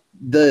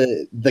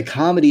the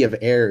comedy of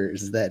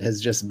errors that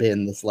has just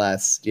been this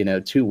last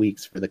 2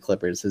 weeks for the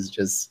Clippers is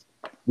just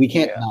we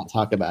can't not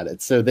talk about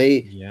it. So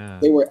they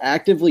were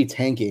actively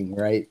tanking,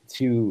 right,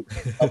 to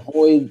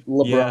avoid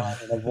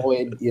LeBron and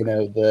avoid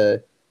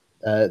the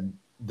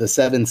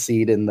 7th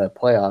seed in the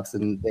playoffs,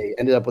 and they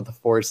ended up with the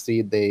 4th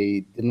seed.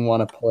 They didn't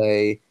want to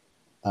play.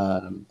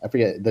 I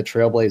forget the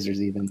Trailblazers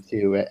even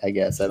too. I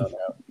guess I don't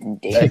know.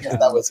 I guess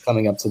that was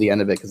coming up to the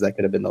end of it because that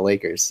could have been the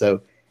Lakers.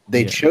 So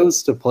they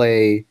chose to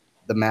play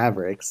the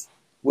Mavericks,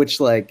 which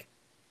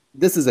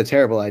this is a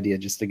terrible idea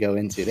just to go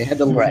into. They had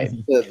to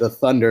lose the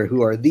Thunder,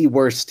 who are the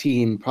worst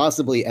team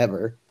possibly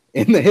ever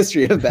in the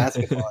history of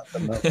basketball at the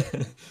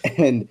moment,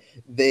 and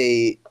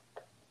they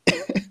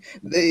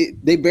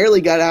barely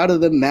got out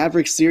of the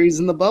Mavericks series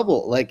in the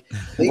bubble. That's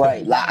what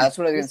I was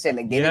gonna say.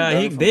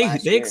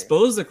 They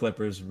exposed the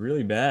Clippers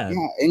really bad.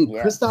 Yeah, and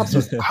Kristaps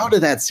was out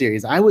of that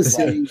series. I was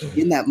saying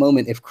in that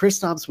moment, if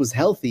Kristaps was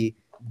healthy,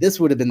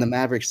 this would have been the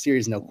Mavericks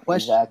series, no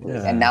question. Exactly,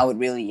 and now it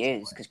really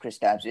is because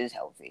Kristaps is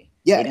healthy.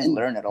 Yeah, they didn't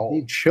learn at all.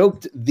 They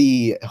choked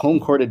the home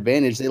court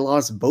advantage. They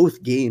lost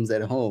both games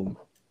at home,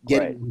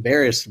 getting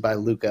embarrassed by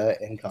Luka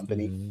and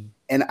company.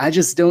 And I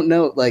just don't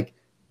know.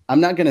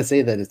 I'm not gonna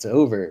say that it's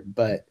over,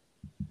 but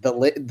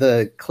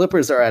the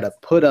Clippers are at a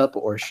put up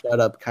or shut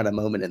up kind of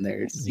moment in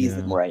their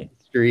season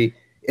history.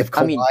 If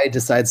Kawhi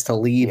decides to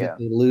leave, if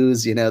they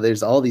lose,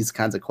 there's all these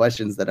kinds of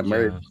questions that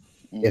emerge.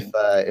 If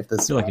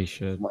this he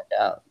should went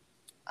out.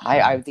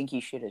 I think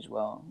he should as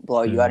well.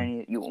 Well, you got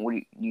any? You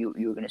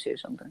were gonna say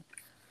something?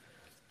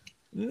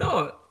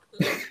 No,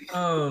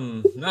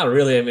 not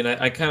really. I mean,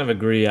 I kind of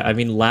agree. I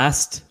mean,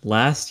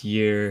 last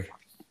year,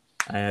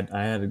 I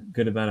had a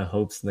good amount of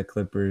hopes in the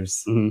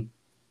Clippers,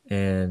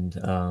 and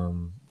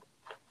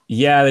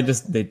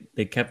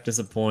they kept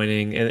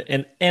disappointing,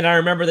 and I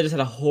remember they just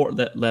had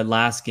that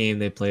last game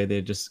they played,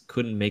 they just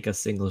couldn't make a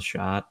single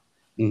shot.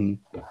 And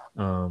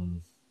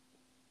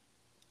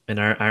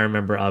I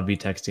remember Abby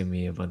texting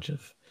me a bunch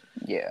of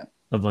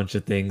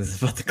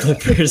things about the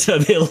Clippers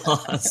that they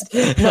lost.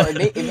 No,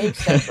 it makes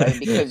sense, right?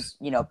 Because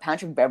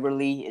Patrick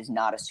Beverley is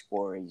not a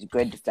scorer. He's a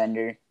good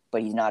defender,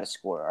 but he's not a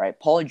scorer. Right?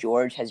 Paul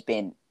George has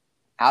been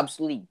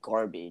absolutely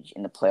garbage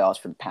in the playoffs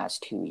for the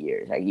past 2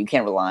 years. Like, you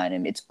can't rely on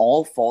him. It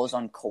all falls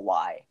on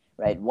Kawhi,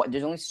 right?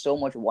 There's only so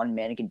much one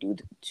man can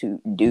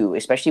do,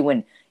 especially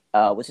when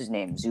what's his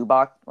name?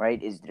 Zubac,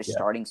 right? Is the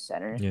starting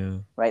center. Yeah.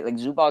 Right?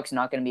 Zubac's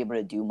not going to be able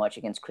to do much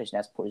against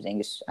Kristaps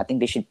Porzingis. I think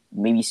they should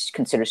maybe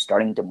consider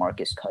starting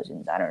DeMarcus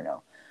Cousins. I don't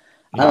know.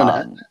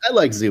 I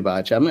like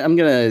Zubac. I'm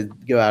going to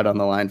go out on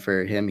the line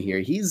for him here.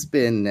 He's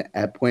been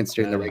at points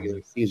during the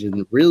regular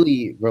season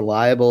really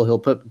reliable. He'll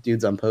put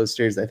dudes on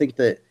posters. I think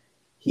that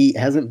he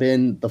hasn't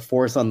been the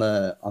force on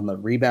the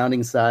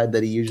rebounding side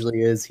that he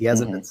usually is. He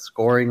hasn't been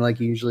scoring like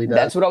he usually does.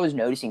 That's what I was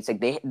noticing. It's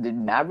the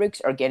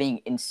Mavericks are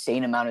getting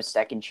insane amount of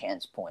second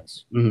chance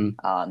points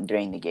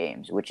during the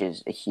games, which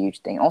is a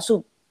huge thing.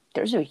 Also,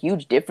 there's a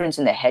huge difference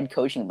in the head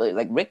coaching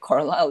ability. Rick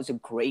Carlisle is a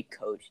great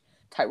coach.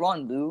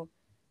 Tyronn Lue,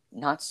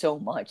 not so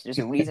much. There's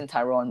a reason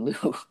Tyronn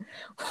Lue.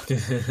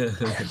 He's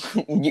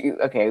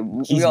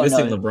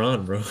missing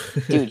LeBron, bro.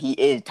 Dude, he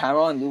is.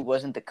 Tyronn Lue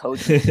wasn't the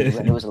coach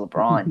when it was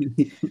LeBron.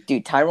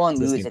 Dude, Tyronn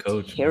Lue is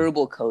a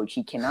terrible coach.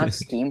 He cannot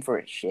scheme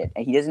for shit,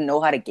 and he doesn't know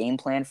how to game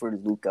plan for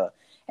Luka.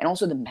 And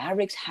also, the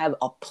Mavericks have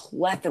a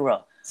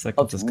plethora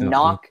of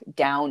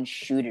knockdown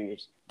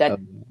shooters that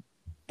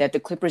the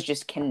Clippers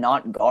just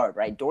cannot guard.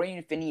 Right?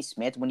 Dorian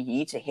Finney-Smith, when he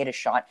needs to hit a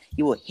shot,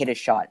 he will hit a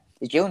shot.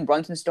 Is Jalen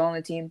Brunson still on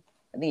the team?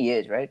 I think he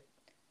is, right?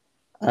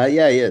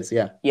 Yeah, he is,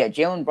 yeah. Yeah,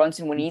 Jalen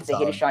Brunson, when he needs to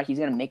hit a shot, he's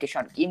going to make a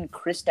shot. Even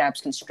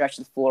Kristaps can stretch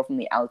the floor from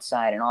the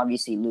outside, and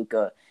obviously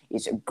Luka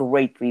is a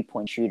great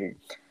three-point shooter.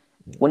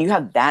 When you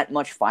have that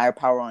much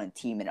firepower on a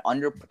team and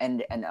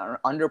an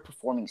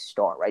underperforming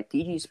star, right?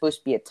 PG is supposed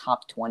to be a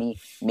top 20,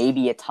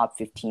 maybe a top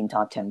 15,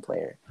 top 10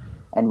 player.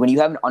 And when you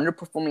have an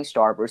underperforming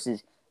star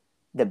versus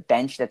the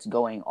bench that's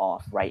going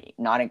off, right?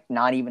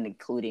 Not even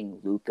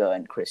including Luka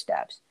and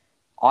Kristaps,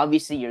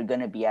 obviously you're going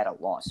to be at a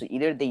loss. So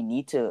either they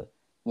need to,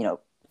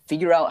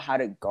 figure out how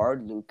to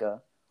guard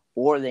Luka,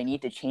 or they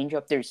need to change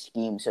up their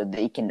scheme so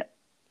they can,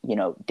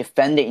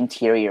 defend the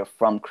interior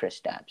from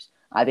Kristaps.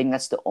 I think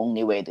that's the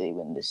only way they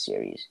win this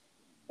series.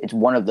 It's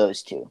one of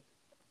those two.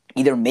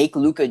 Either make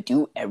Luka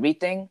do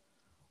everything,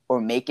 or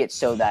make it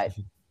so that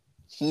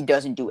he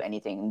doesn't do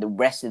anything and the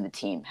rest of the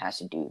team has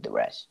to do the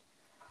rest.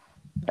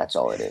 That's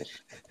all it is.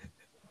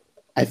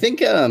 I think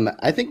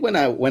when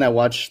I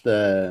watch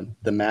the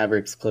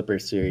Mavericks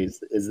Clippers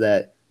series is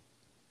that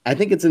I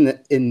think it's an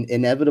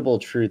inevitable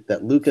truth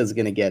that Luka's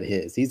going to get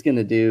his. He's going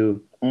to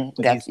do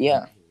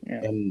Yeah.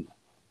 And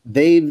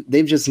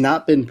they've just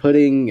not been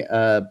putting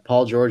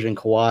Paul George and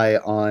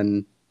Kawhi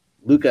on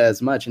Luka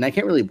as much, and I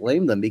can't really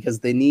blame them because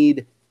they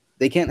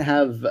can't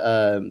have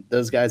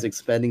those guys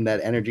expending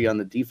that energy on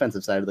the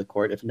defensive side of the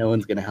court if no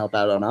one's going to help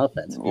out on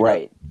offense.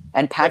 Right.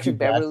 And Patrick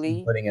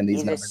Beverley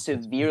is a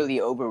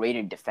severely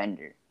overrated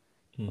defender,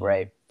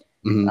 right?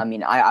 Mm-hmm. I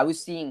mean, I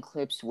was seeing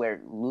clips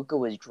where Luka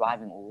was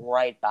driving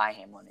right by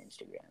him on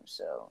Instagram.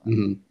 So,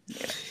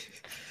 yeah.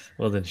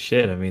 Well, then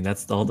shit. I mean,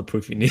 that's all the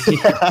proof you need.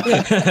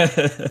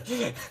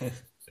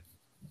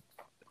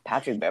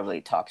 Patrick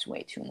Beverley talks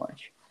way too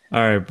much. All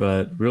right,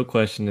 but real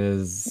question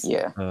is,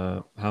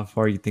 how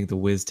far you think the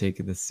Wiz take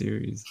in this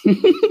series?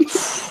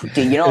 Dude,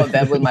 you know, I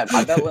bet with I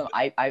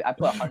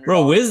put $100.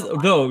 Bro, Wiz,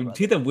 no,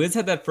 the Wiz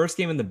had that first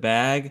game in the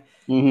bag,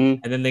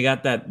 and then they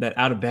got that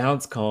out of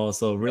bounds call.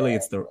 So really,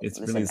 it's the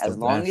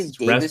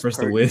refs versus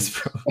the Wiz,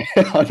 bro.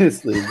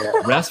 Honestly,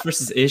 bro. Refs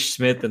versus Ish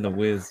Smith and the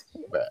Wiz.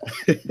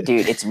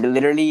 Dude, it's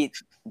literally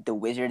the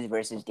Wizards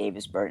versus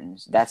Davis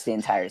Bertans. That's the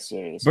entire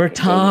series.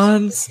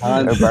 Bertans.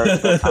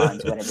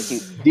 Bertans, whatever.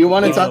 Dude, do you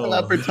want to talk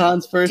about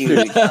Bertans first?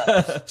 Dude,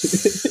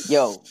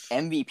 yo,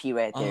 MVP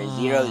right there.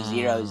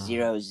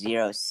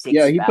 0.0006.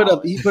 Yeah, he put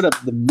up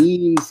the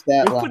mean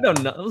stat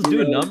line. I was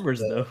doing numbers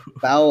though.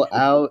 Foul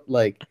out,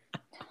 like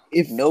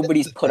if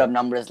nobody's put up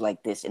numbers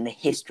like this in the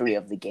history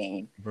of the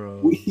game,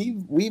 bro.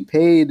 We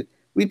paid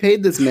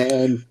this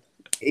man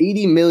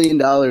 $80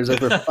 million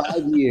over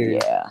 5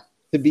 years. Yeah.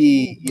 To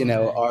be,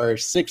 our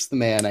sixth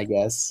man, I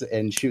guess,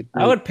 and shoot.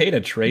 I would pay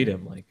to trade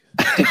him. Like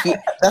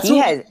that's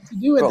what has to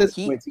do at this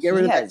point to get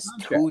rid of that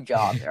contract. He has 2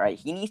 jobs, right?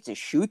 He needs to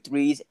shoot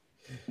threes,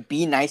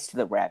 be nice to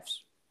the refs,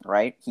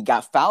 right? He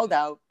got fouled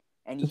out,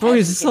 and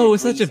he's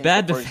such a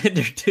bad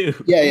defender too.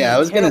 Yeah. I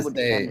was gonna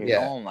say,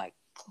 Oh my.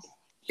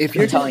 If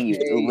you're telling you,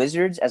 the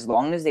Wizards, as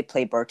long as they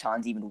play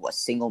Bertans even a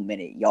single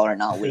minute, y'all are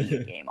not winning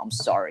the game. I'm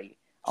sorry.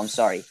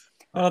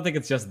 I don't think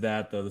it's just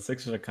that though. The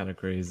Sixers are kind of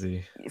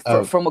crazy.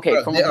 Good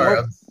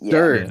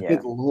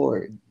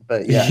lord,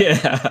 but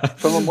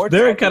from a more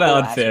they're kind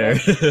of unfair.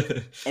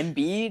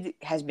 Embiid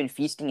has been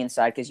feasting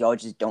inside because y'all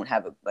just don't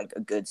have a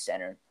good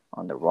center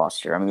on the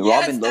roster. I mean,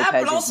 Robin Lopez,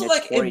 but also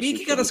like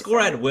Embiid got to score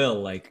at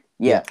will. Like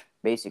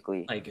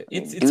basically. Like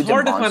it's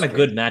hard to find a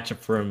good matchup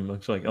for him.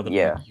 Like other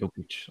than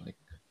Jokic. Like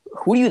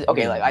who do you?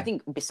 Okay, like I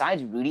think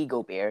besides Rudy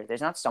Gobert,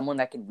 there's not someone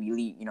that can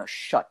really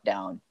shut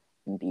down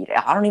Embiid.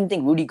 I don't even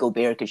think Rudy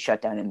Gobert could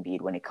shut down Embiid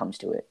when it comes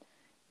to it.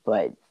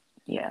 But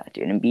yeah,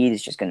 dude, Embiid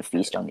is just going to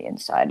feast on the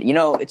inside.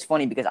 It's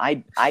funny because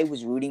I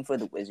was rooting for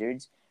the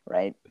Wizards,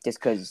 right? Just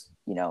because,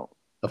 I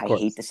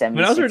hate the 76ers. I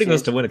mean, I was rooting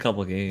us to win a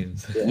couple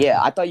games.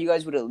 Yeah, I thought you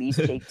guys would at least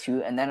take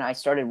 2. And then I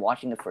started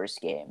watching the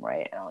first game,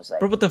 right? And I was like...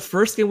 Bro, but the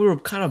first game we were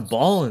kind of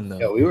balling, though.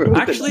 Yeah, we were.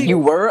 Actually, you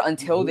were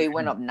until they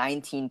went up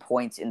 19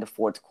 points in the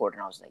fourth quarter.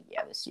 And I was like,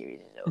 yeah, the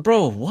series is over.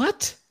 Bro,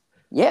 what?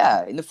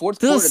 Yeah, in the fourth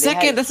quarter.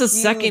 That's the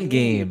second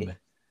game.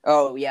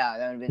 Oh yeah,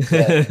 that would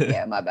have been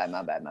yeah. My bad.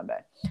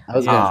 I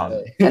was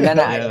gonna say. And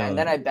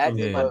then I bet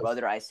with my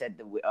brother. I said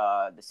the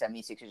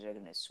 76ers are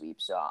gonna sweep,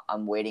 so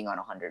I'm waiting on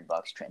 $100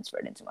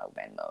 transferred into my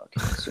Venmo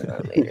sooner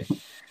or later.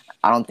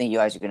 I don't think you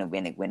guys are gonna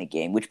win a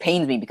game, which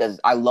pains me because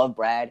I love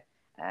Brad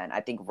and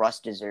I think Russ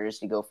deserves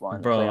to go far.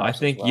 Bro, I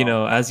think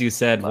as you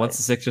said, once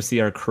the Sixers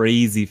see our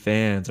crazy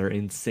fans, our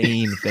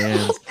insane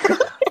fans.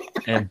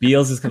 And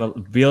Beal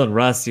and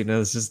Russ,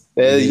 it's just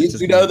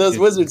those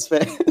Wizards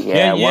fans.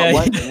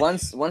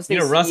 Once they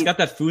Russ got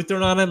that food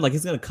thrown on him, like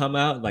he's gonna come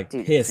out like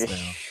pissed now.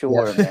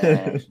 Sure,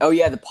 man. Oh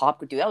yeah, the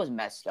pop, dude, that was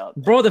messed up.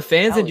 Bro, the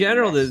fans in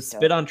general, they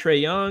spit on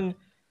Trae Young.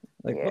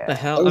 Like what the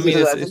hell? I mean,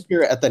 I think we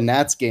were at the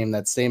Nats game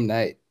that same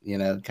night.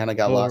 Kind of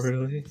got lost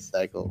in the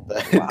cycle.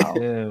 But wow,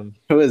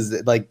 it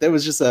was like there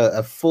was just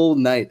a full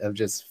night of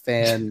just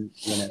fan,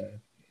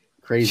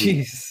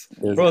 crazy. Jeez.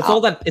 Bro,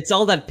 it's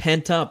all that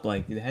pent up.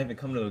 Like they haven't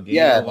come to a game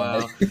in a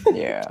while.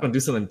 Yeah, gonna do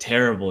something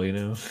terrible,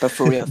 But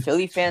for real,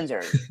 Philly fans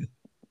are.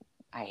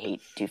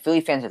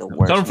 Philly fans are the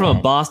worst. Coming from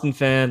a Boston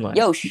fan, like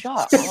yo,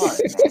 shut up, man.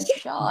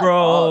 Shut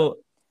bro. Up.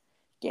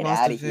 Get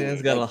out of here.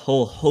 Fans got a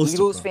whole host.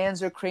 Eagles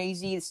fans are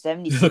crazy. The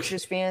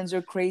 76ers fans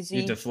are crazy.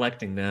 You're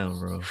deflecting now,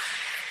 bro.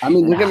 I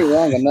mean, don't get me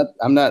wrong.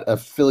 I'm not a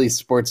Philly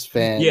sports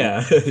fan.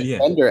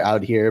 Defender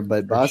out here,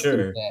 but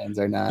Boston fans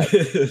are not.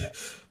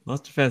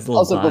 Boston fans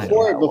also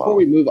before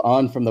we move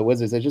on from the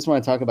Wizards, I just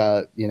want to talk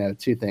about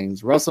 2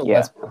 things: Russell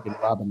Westbrook and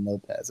Robin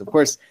Lopez. Of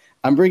course,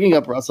 I'm bringing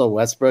up Russell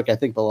Westbrook. I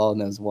think Bilal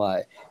knows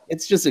why.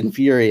 It's just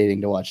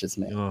infuriating to watch this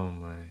man. Oh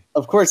my!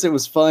 Of course, it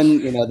was fun,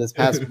 this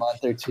past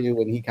month or 2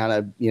 when he kind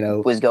of,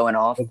 was going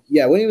off.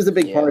 Yeah, when he was a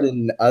big part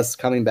in us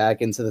coming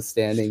back into the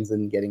standings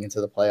and getting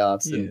into the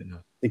playoffs and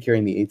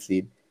securing the 8th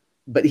seed.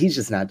 But he's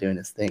just not doing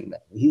his thing,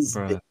 man. He's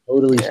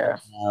totally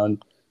shut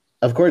down.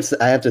 of course,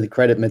 I have to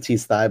credit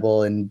Matisse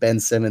Thybulle and Ben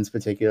Simmons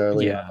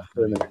particularly. Yeah.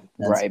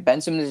 Right.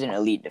 Ben Simmons is an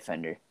elite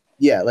defender.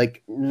 Yeah,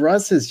 like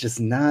Russ is just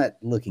not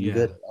looking Yeah.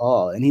 good at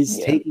all, and he's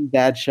Yeah. taking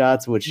bad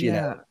shots. Which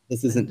Yeah.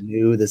 this isn't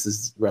new. This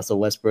is Russell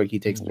Westbrook. He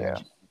takes bad Yeah.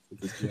 shots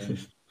with his game.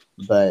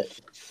 But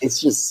it's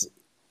just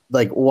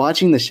like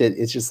watching the shit.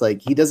 It's just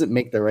like he doesn't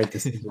make the right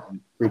decision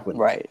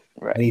frequently. Right.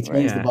 And he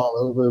turns Yeah. the ball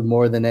over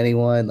more than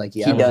anyone. Like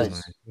He averages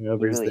does. He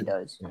turnovers really than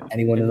does.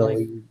 anyone in And, the like,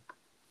 league.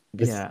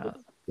 Yeah.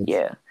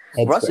 Yeah.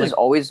 It's Russ great. is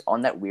always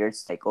on that weird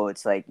cycle.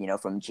 It's like,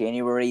 from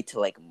January to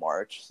like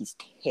March, he's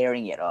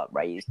tearing it up,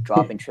 right? He's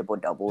dropping triple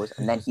doubles,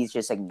 and then he's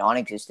just like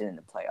non-existent in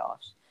the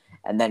playoffs.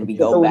 And then we It's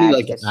go only, back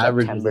like, to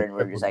averages September, of and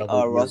we're just like,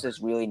 triple-double Russ years.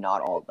 is really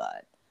not all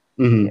that.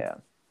 Mhm. Yeah.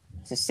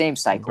 It's the same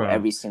cycle Bro.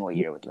 every single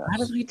year with I don't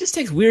Russ. know, he just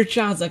takes weird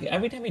shots. Like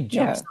every time he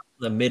jumps Yeah.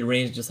 the mid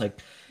range, just like,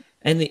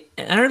 and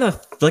I don't know,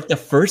 like the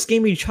first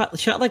game he shot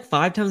like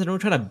 5 times. I don't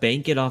try to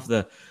bank it off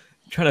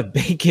trying to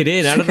bank it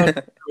in. I don't know if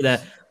you remember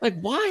that. Like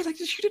why? Like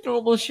just shoot a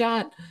normal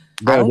shot.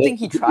 I don't Bro, think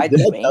he tried did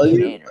to I bank tell it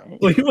you? in, right?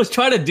 Well, he was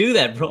trying to do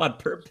that, bro, on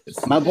purpose.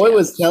 My boy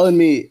was telling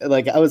me,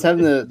 like, I was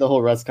having the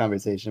whole Russ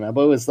conversation. My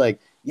boy was like,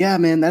 "Yeah,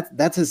 man,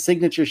 that's his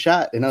signature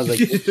shot," and I was like,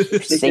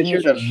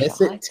 "Signature to miss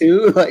shot? it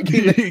too? Like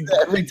he misses it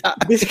every time."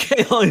 This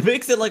guy only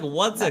makes it like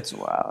once That's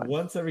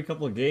wild. every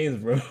couple of games,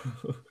 bro.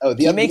 Oh,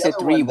 He makes it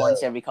other 3 one, though-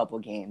 once every couple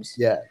games.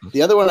 Yeah,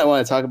 the other one I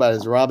want to talk about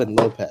is Robin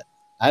Lopez.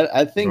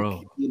 I think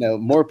Bro.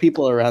 more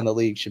people around the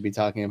league should be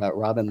talking about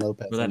Robin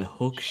Lopez. For that And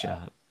hook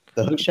shot.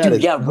 the hook shot Dude,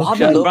 is yeah, Hook Robin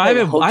shot. Lopez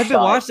Bro, hook I've been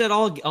shot watching that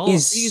all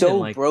is season. so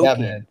like,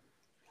 broken. Yeah, man.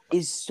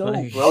 Is so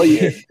Like, all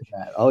year.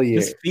 broken. All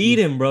year. just feed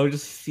him, bro.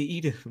 Just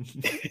feed him.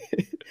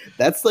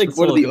 That's like That's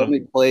one of all the good. only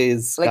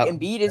plays. Like Scott-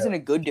 Embiid isn't a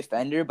good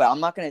defender, but I'm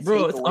not gonna Bro,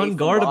 take it's away from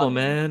unguardable, Robin.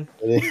 man.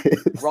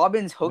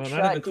 Robin's hook Bro, not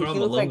shot, even dude, Karl he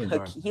looked like Malone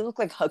guard. he looked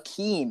like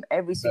Hakeem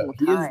every single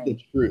He is time. the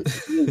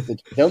truth. He is the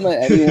truth. Don't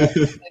let anyone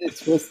get it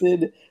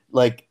twisted.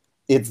 Like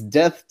it's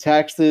death,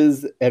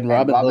 taxes, and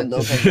Robin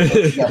Lopez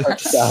Lopez. hook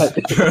shot.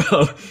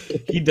 Bro,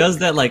 he does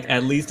that like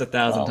at least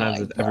 1,000 Oh times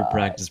my with every God.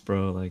 practice,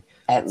 bro. Like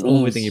At it's the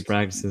only least. thing he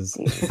practices.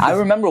 I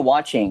remember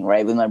watching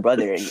right with my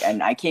brother,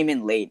 and I came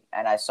in late,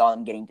 and I saw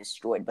them getting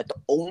destroyed. But the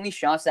only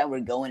shots that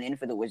were going in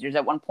for the Wizards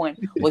at one point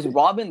was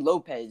Robin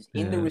Lopez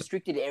in the Yeah.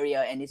 restricted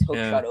area and his hook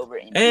Yeah. shot over.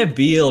 Embiid. And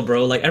Beal,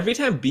 bro. Like every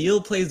time Beal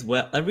plays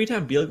well, every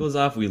time Beal goes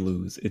off, we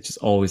lose. It just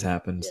always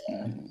happens.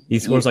 He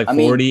scores like I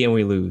mean, 40 and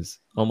we lose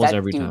almost that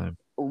every dude- time.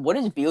 What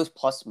is Beal's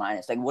plus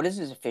minus? Like, what is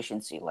his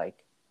efficiency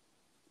like?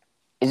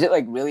 Is it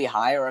like really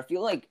high, or I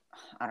feel like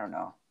I don't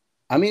know.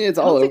 I mean, it's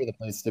all over the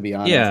place, to be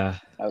honest. Yeah.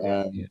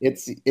 Okay. Yeah.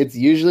 It's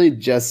usually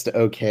just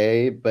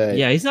okay, but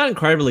Yeah, he's not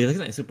incredibly, he's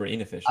not super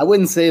inefficient. I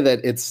wouldn't say that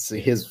it's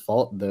his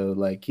fault though.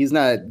 Like he's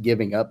not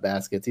giving up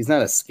baskets. He's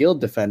not a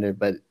skilled defender,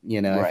 but I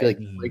feel like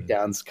Right.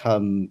 breakdowns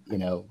come,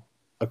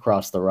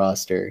 across the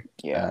roster.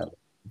 Yeah.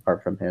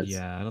 Apart from his.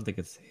 Yeah, I don't think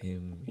it's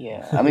him.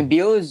 Yeah, I mean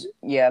Beal is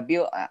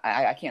Beal.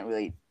 I can't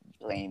really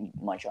blame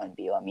much on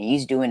Beal. I mean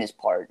he's doing his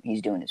part.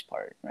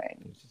 Right?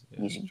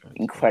 He's an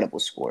incredible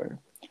scorer.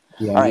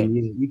 Yeah, All I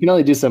mean, you can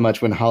only do so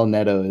much when Hal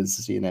Neto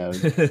is,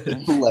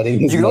 letting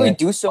his You can only man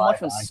do so fly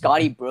much when by.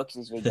 Scotty Brooks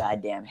is your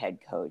goddamn head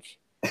coach.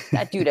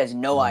 That dude has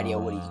no idea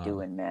what he's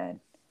doing, man.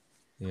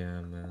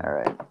 Yeah, man. All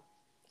right,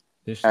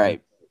 This all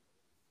right.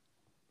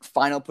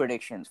 Finals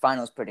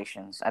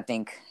predictions. I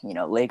think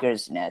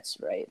Lakers Nets,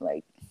 right?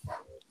 Like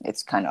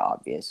it's kind of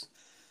obvious.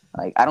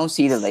 Like I don't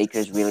see the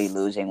Lakers really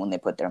losing when they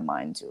put their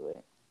mind to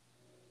it.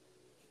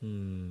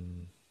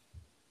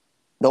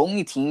 The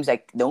only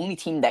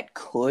team that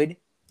could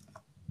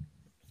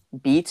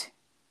beat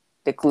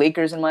the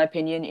Lakers, in my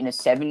opinion, in a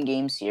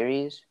 7-game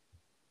series.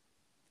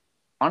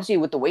 Honestly,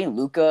 with the way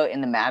Luka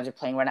and the Mavs are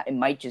playing right now, it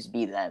might just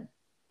be them.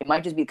 It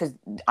might just be because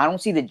I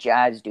don't see the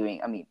Jazz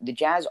doing. I mean, the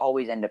Jazz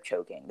always end up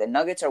choking. The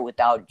Nuggets are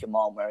without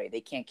Jamal Murray; they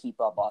can't keep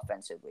up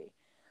offensively.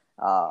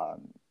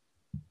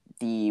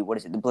 The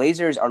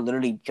Blazers are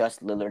literally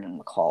just Lillard and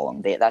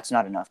McCollum. That's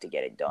not enough to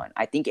get it done.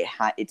 I think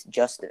it's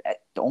just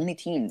the only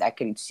team that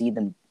could see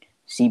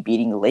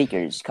beating the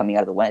Lakers coming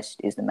out of the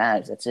West is the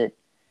Mavs. That's it.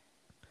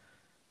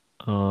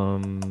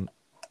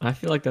 I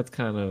feel like that's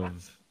kind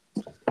of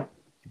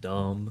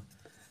dumb.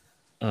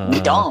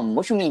 Dumb?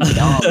 What you mean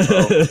dumb,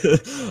 bro?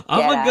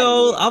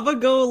 I'm gonna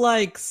go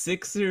like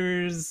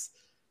Sixers.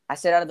 I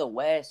said out of the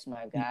West,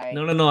 my guy.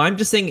 No. I'm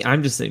just saying in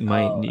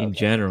okay,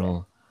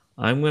 general.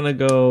 I'm gonna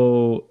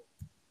go.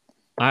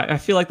 I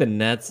feel like the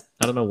Nets.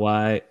 I don't know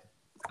why.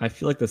 I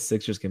feel like the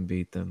Sixers can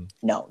beat them.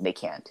 No, they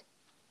can't.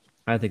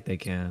 I think they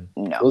can.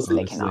 No, We'll see.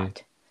 they Honestly.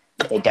 cannot.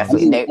 They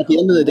definitely. At the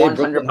end of the day,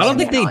 Brooklyn- I don't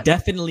think they cannot.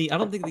 definitely. I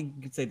don't think they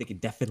could say they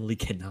definitely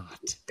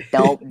cannot.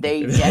 No,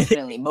 they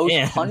definitely most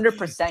Yeah.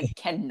 100%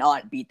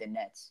 cannot beat the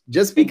Nets.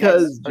 Just The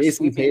because Nets are Jason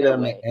sweeping it Tatum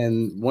away.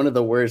 and one of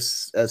the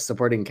worst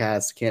supporting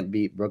casts can't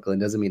beat Brooklyn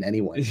doesn't mean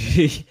anyone.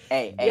 Hey,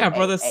 Yeah,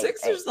 bro. The hey,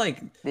 Sixers hey.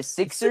 like The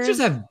Sixers Sixers.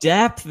 have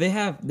depth. They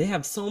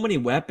have so many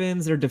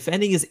weapons. Their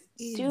defending is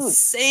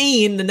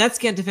insane. The Nets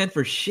can't defend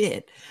for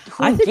shit.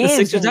 Who I think the gives?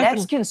 Sixers The Nets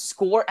definitely- can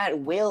score at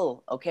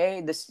will.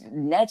 Okay, the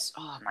Nets.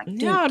 Oh my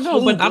dude. No,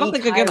 No, but I don't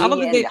think again. I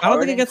don't think. I don't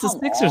think against the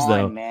Sixers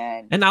though.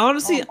 Man. And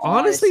honestly,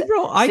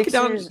 bro, I could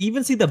Sixers...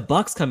 even see the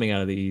Bucks coming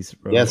out of the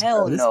East, bro. Yes,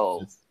 Hell bro.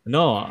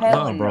 no.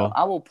 No, bro.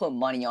 I will put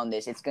money on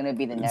this. It's gonna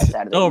be the Nets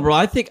out of the No, East. bro.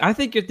 I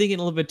think you're thinking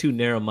a little bit too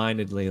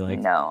narrow-mindedly. Like,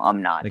 no,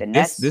 I'm not. Like the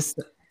Nets.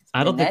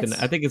 I don't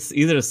think. I think it's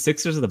either the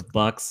Sixers or the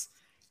Bucks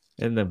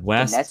in the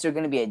West. The Nets are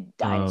gonna be a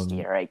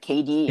dynasty, all right?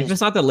 KD if is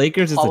it's not the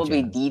Lakers, it's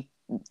probably the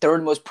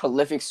third most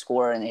prolific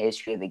scorer in the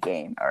history of the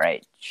game. All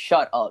right,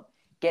 shut up.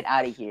 Get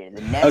out of here.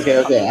 The Nets Okay,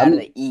 are coming out of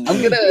the East.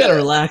 You gotta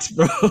relax,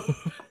 bro.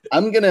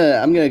 I'm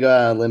gonna go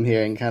out on a limb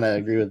here and kind of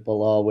agree with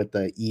Bilal with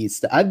the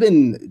East. I've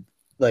been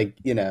like,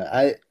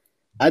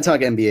 I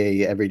talk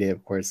NBA every day,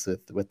 of course,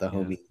 with the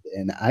homies,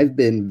 and I've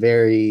been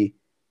very,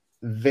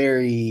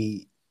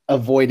 very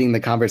avoiding the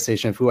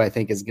conversation of who I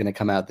think is gonna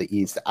come out the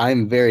East.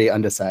 I'm very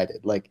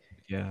undecided. Like,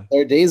 there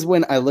are days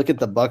when I look at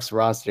the Bucks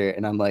roster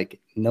and I'm like,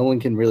 no one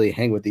can really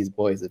hang with these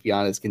boys if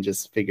Giannis can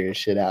just figure his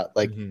shit out.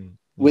 Like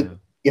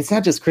it's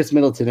not just Chris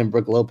Middleton and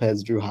Brook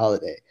Lopez, Drew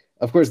Holiday.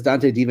 Of course,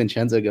 Dante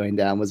DiVincenzo going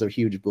down was a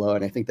huge blow,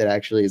 and I think that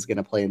actually is going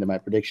to play into my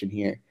prediction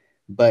here.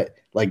 But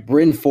like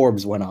Bryn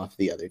Forbes went off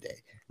the other day.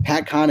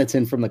 Pat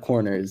Connaughton from the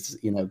corners,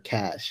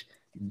 cash.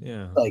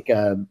 Yeah. Like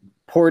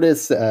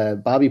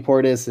Portis, Bobby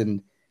Portis,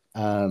 and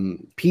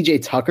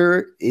PJ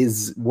Tucker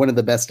is one of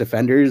the best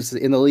defenders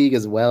in the league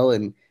as well,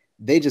 and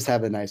they just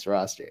have a nice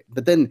roster.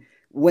 But then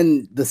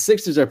when the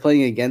Sixers are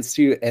playing against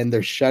you and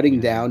they're shutting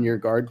down your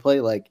guard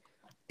play, like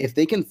if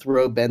they can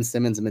throw Ben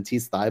Simmons and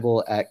Matisse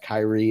Thybulle at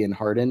Kyrie and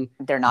Harden,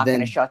 they're not going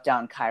to shut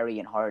down Kyrie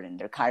and Harden.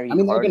 They're Kyrie. I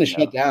mean, they're going to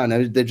shut down.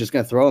 They're just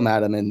going to throw them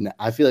at him, and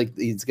I feel like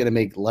it's going to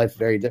make life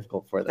very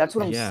difficult for them. That's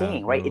what I'm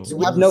saying, right? It's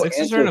with the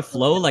Sixers are in a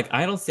flow. Like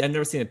I've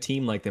never seen a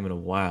team like them in a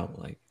while.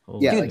 Like,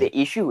 dude, the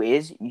issue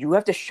is you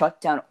have to shut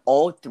down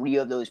all three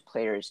of those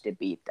players to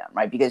beat them,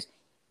 right? Because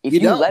if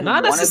you let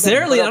not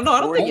necessarily, I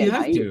don't think you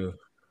have to.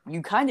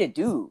 You kind of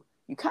do.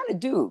 You kind of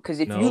do, because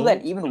if you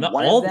let even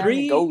one of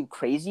them go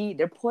crazy,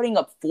 they're putting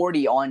up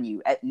 40 on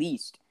you at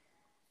least.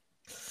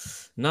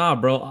 Nah,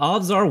 bro.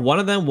 Odds are one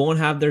of them won't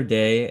have their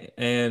day,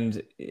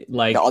 and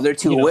like the other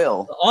two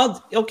will.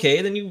 Odds,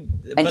 okay, then you.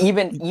 And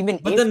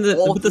but then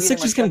the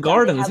Sixers can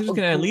guard them. The Sixers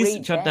can at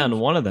least shut down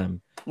one of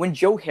them. When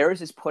Joe Harris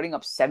is putting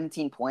up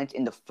 17 points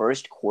in the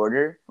first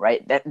quarter,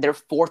 right? That their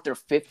fourth or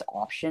fifth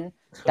option.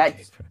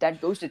 That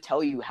goes to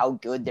tell you how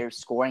good their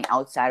scoring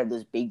outside of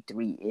those big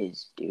three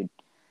is, dude.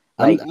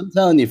 Like, I'm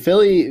telling you,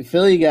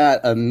 Philly got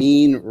a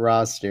mean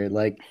roster.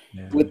 Like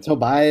with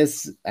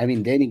Tobias, I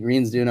mean, Danny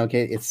Green's doing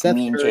okay. It's Seth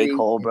Curry. J.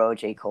 Cole, bro.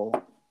 J. Cole.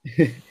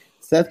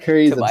 Seth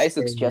Curry's Tobias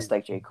looks just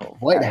like J. Cole.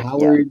 Dwight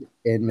Howard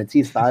and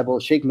Matisse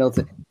Thybulle, Shake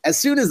Milton. As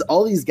soon as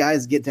all these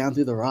guys get down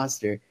through the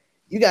roster,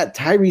 you got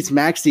Tyrese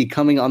Maxey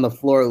coming on the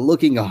floor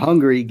looking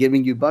hungry,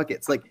 giving you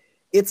buckets. Like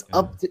it's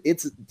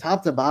it's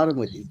top to bottom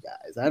with these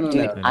guys. I don't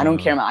know. I don't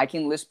care, man. I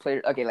can list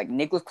players. Okay, like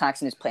Nicholas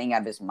Claxton is playing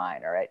out of his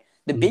mind. All right.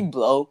 The big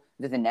blow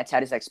that the Nets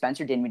had is like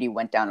Spencer Dinwiddie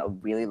went down a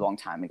really long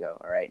time ago,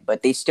 all right?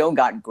 But they still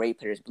got great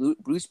players.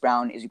 Bruce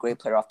Brown is a great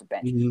player off the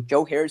bench.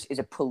 Joe Harris is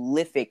a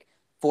prolific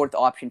fourth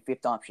option,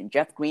 fifth option.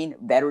 Jeff Green,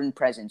 veteran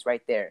presence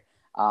right there.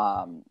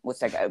 What's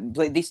that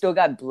guy? They still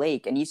got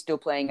Blake, and he's still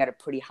playing at a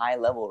pretty high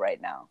level right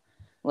now.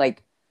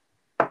 Like,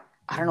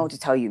 I don't know what to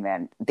tell you,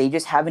 man. They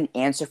just have an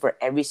answer for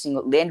every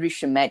single – Landry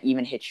Shamet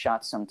even hits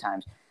shots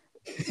sometimes.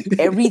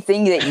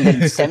 Everything that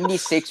the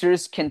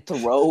 76ers can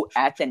throw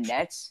at the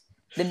Nets –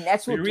 the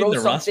Nets will throw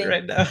something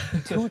right now.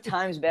 2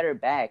 times better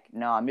back.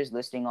 No, I'm just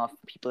listing off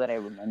people that I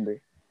remember.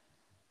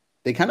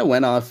 They kind of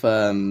went off.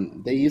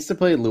 They used to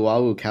play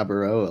Luau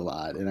Cabarro a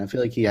lot, and I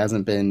feel like he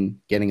hasn't been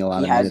getting a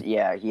lot of minutes.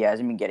 Yeah, he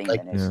hasn't been getting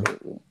minutes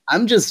lately.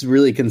 I'm just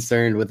really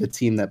concerned with a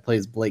team that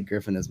plays Blake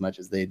Griffin as much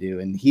as they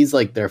do, and he's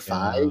like their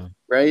 5,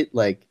 right?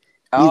 Like,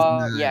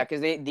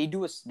 because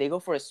they go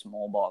for a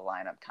small ball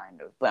lineup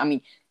kind of. But I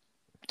mean,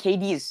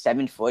 KD is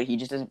 7 foot. He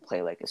just doesn't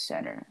play like a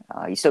center.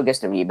 He still gets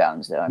the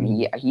rebounds though. I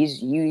mean,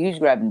 he's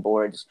grabbing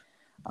boards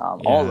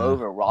all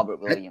over Robert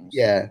Williams.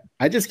 Yeah,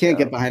 I just can't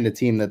get behind a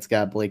team that's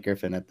got Blake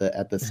Griffin at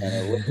the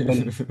center.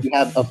 When you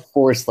have a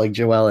force like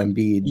Joel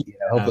Embiid,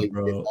 hopefully,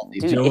 bro.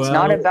 Dude, it's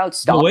not about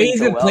stopping the way he's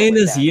been playing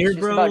this year, it's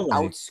bro. It's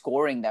about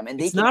outscoring them, and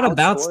it's not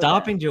about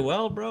stopping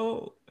Joel,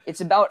 bro.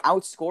 It's about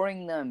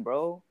outscoring them,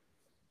 bro.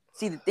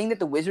 See, the thing that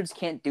the Wizards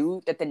can't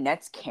do that the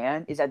Nets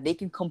can is that they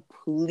can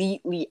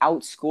completely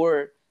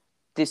outscore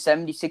the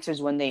 76ers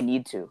when they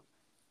need to.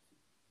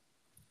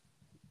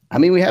 I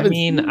mean,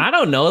 I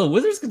don't know. The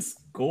Wizards can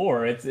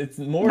score. It's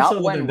more not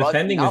so when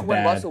defending is bad. Not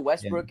when Russell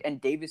Westbrook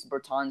and Davis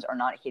Bertans are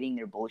not hitting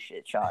their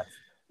bullshit shots.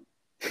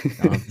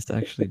 No, it's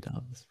actually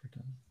Davis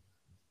Bertans.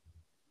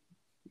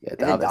 Yeah,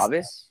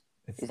 Davis?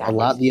 It's a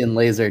Latvian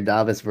laser,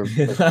 Davis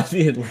Bertans.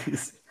 Latvian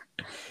laser.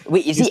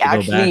 Wait, is he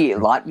actually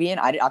Latvian?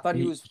 I thought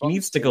he was. He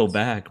needs to go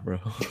back, bro.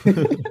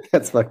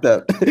 That's fucked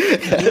up.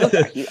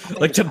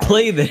 Like to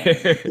play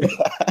there.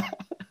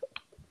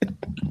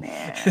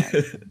 Man,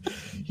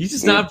 he's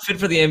just not fit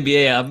for the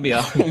NBA. I'll be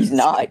honest. He's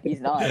not.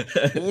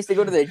 He needs to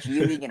go to the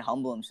G League and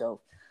humble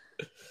himself.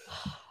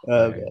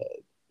 Okay.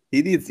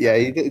 He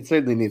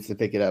certainly needs to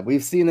pick it up.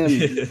 We've seen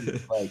him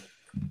like.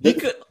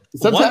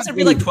 Once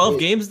every like 12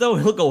 games, though,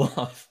 he'll go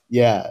off.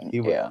 Yeah,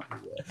 he will.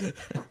 Yeah.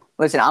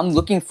 Listen, I'm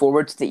looking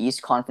forward to the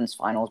East Conference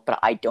Finals, but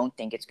I don't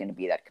think it's going to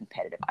be that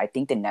competitive. I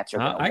think the Nets are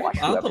going to wash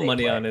I'll whoever put they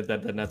money play. on it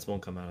that the Nets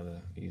won't come out of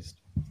the East.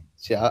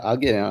 Yeah, I'll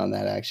get in on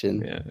that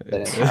action. Yeah.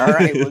 All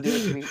right, we'll do a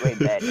three-way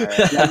bet. All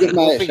right. Should I get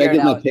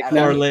my pick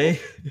now? Parlay.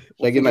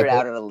 We'll figure it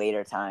out at a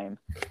later time.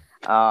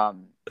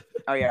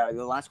 Oh yeah,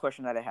 the last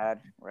question that I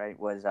had, right,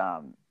 was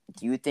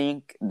do you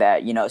think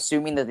that,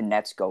 assuming that the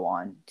Nets go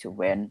on to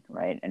win,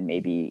 right, and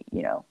maybe,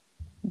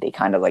 they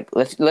kind of like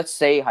let's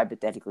say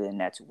hypothetically the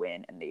Nets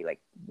win and they like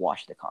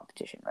wash the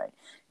competition, right?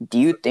 Do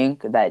you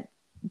think that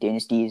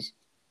dynasties,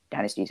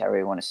 however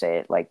you want to say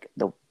it, like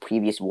the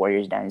previous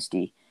Warriors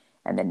dynasty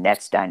and the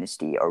Nets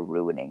dynasty are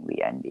ruining the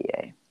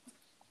NBA?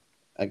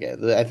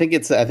 Okay, I think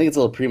it's a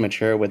little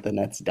premature with the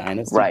Nets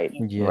dynasty. Right.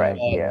 Yeah. Right.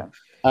 Yeah.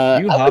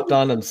 You hopped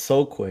on them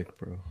so quick,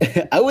 bro.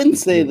 I wouldn't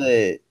say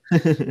that.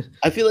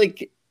 I feel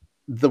like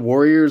the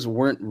Warriors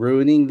weren't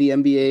ruining the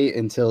NBA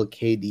until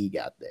KD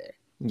got there.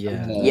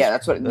 Yeah,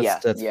 that's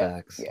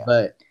facts. Yeah.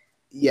 But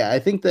yeah, I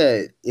think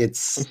that it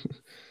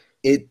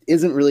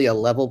isn't really a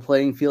level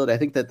playing field. I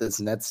think that this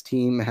Nets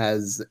team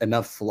has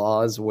enough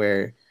flaws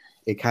where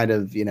it kind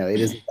of, it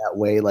isn't that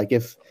way. Like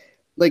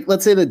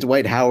let's say that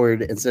Dwight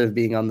Howard, instead of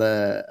being on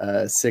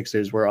the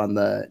Sixers, were on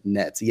the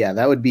Nets. Yeah,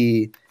 that would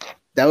be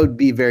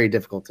very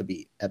difficult to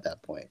beat at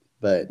that point.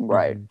 But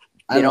right,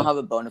 they don't have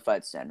a bona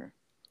fide center.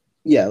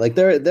 Yeah, like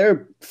there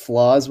are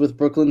flaws with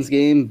Brooklyn's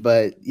game,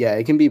 but yeah,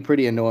 it can be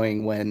pretty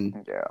annoying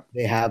when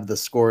they have the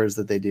scores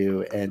that they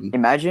do. And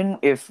imagine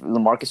if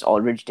LaMarcus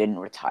Aldridge didn't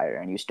retire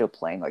and he was still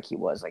playing like he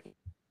was, like.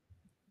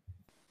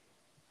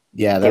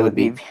 Yeah, that would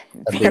be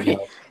very.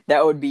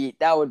 That would be.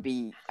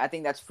 I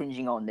think that's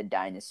fringing on the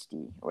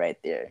dynasty right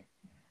there.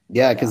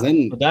 Yeah, because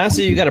then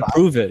dynasty you got to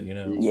prove it,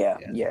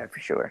 Yeah, for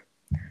sure.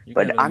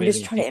 But I'm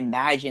just trying to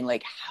imagine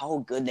like how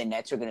good the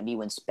Nets are going to be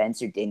when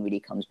Spencer Dinwiddie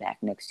comes back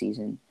next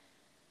season.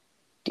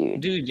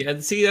 Dude, yeah.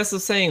 See, that's the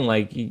saying.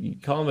 Like you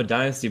call him a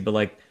dynasty, but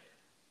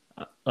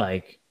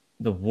like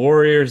the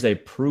Warriors, they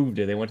proved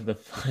it. They went to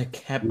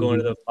kept going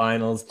to the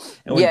finals.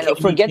 And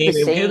forget the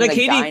saying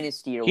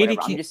dynasty or whatever.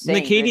 I'm just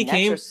saying the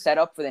Nets are set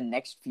up for the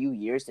next few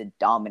years to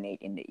dominate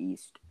in the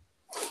East.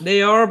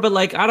 They are, but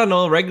like I don't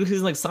know, regular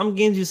season. Like some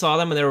games you saw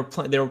them and they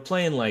were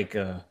playing like.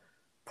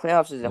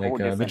 Playoffs is a whole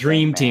different the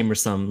dream thing, team or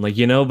something,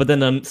 but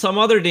then some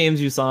other games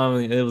you saw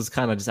it was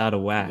kind of just out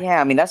of whack. Yeah,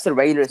 I mean that's the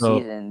regular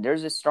season.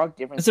 There's a stark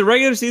difference. It's a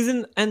regular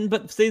season,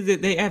 but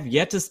they have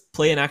yet to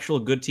play an actual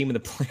good team in the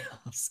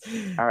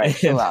playoffs. All right,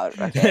 chill out.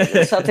 Okay,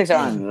 the Celtics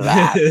aren't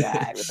that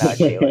bad without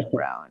Jaylen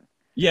Brown.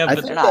 Yeah,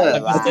 but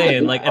I'm just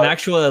saying, like an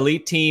actual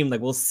elite team,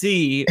 like we'll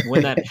see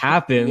when that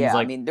happens. Yeah,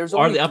 like, I mean, there's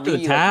only up to the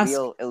three task?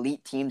 real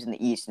elite teams in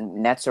the East,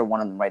 and Nets are one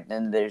of them, right?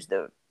 Then there's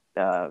the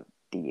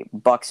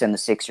Bucks and the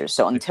Sixers.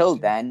 So until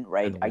then,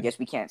 right, I guess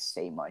we can't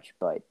say much,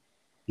 but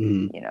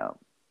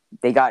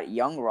they got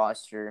young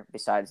roster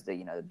besides the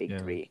the big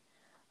three,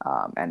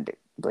 and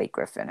Blake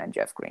Griffin and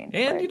Jeff Green.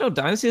 And right?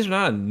 dynasties are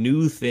not a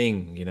new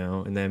thing, in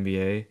the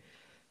NBA.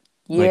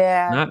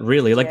 Yeah, not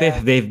really. Like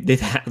they've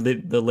had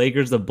the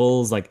Lakers, the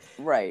Bulls, like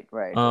right.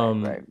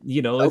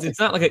 It's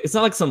not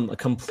like some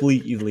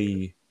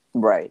completely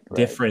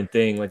different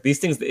thing. Like these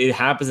things, it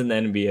happens in the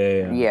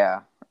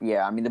NBA.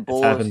 Yeah, I mean the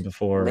Bulls, happened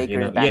before,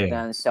 Lakers back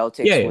then,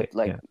 Celtics with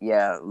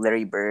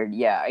Larry Bird.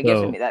 Yeah, I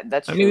guess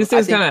that's true. I mean these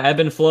things kind of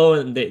ebb and flow,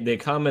 and they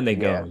come and they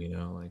go.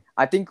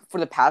 I think for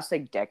the past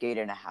decade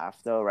and a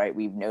half, though, right,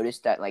 we've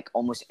noticed that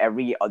almost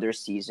every other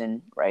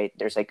season, right,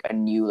 there's a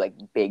new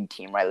big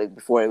team, right? Like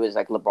before it was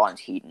LeBron's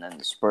Heat and then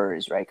the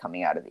Spurs, right,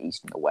 coming out of the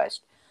East and the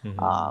West,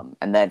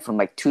 and then from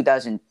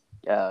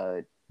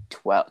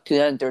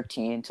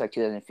 2013 to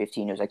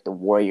 2015, it was the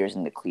Warriors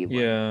and the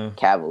Cleveland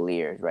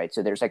Cavaliers, right?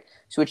 So there's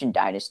switching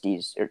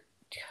dynasties, or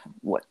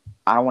what?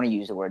 I don't want to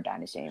use the word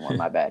dynasty anymore.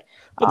 My bad.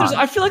 But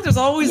I feel like there's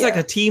always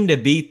a team to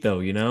beat,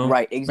 though.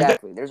 Right?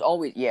 Exactly. There's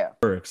always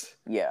works.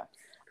 Yeah.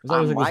 There's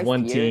always this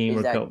one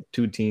team or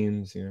two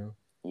teams.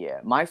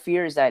 Yeah. My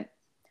fear is that,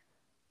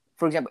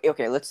 for example,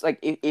 okay, let's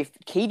if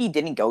KD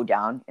didn't go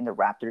down in the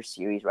Raptors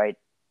series, right?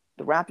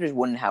 The Raptors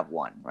wouldn't have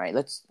won, right?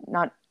 Let's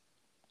not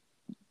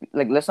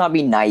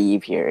be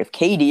naive here. If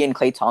KD and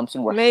Klay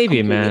Thompson were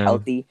completely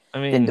healthy,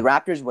 then the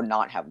Raptors would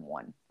not have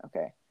won.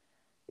 Okay,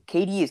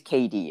 KD is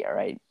KD. All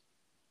right.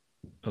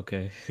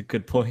 Okay,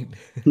 good point.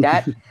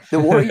 That the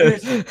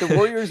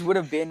Warriors would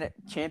have been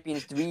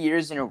champions 3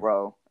 years in a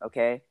row.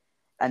 Okay,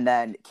 and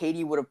then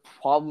KD would have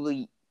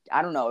probably.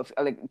 I don't know if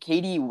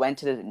KD went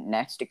to the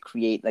Nets to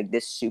create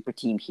this super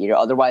team here.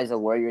 Otherwise, the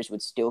Warriors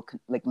would still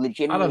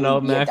legitimately. I don't know,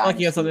 man. I feel like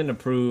he had something to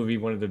prove. He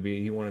wanted to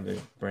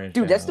branch.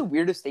 Dude, that's the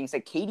weirdest thing. It's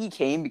KD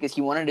came because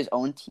he wanted his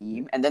own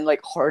team, and then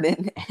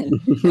Harden and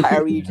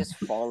Kyrie just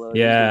followed.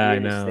 Yeah, I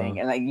know. Thing.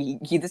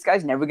 And this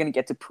guy's never gonna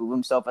get to prove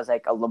himself as a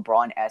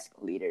LeBron-esque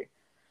leader.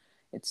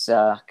 It's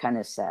kind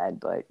of sad,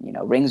 but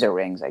rings are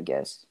rings, I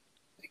guess.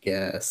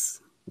 Yeah.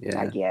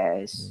 I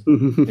guess.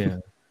 Yeah.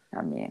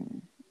 I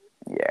mean.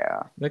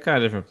 Yeah. They're kind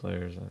of different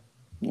players.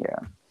 Yeah.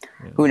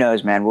 Who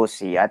knows, man? We'll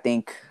see. I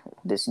think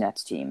this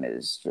Nets team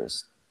is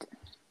just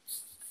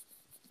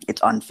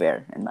It's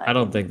unfair in my I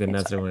don't opinion. think the It's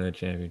Nets are winning a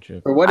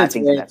championship. For what I it's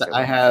think the worth, Nets are I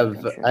winning the have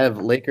championship. I have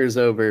Lakers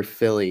over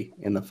Philly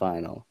in the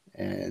final,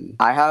 and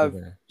I have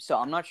Okay. so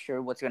I'm not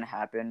sure what's gonna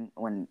happen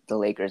when the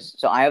Lakers.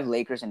 So I have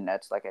Lakers and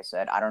Nets. Like I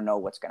said, I don't know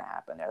what's gonna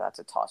happen there. That's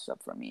a toss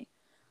up for me.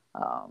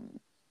 I'm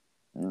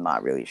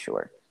not really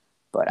sure,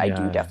 but I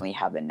do Yeah. definitely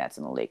have the Nets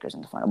and the Lakers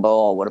in the final.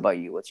 But what about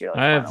you? What's your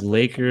I have final prediction?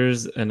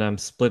 Lakers, and I'm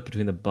split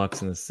between the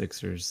Bucks and the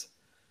Sixers.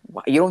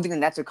 You don't think the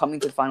Nets are coming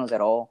to the finals at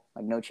all?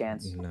 Like no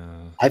chance. No.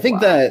 I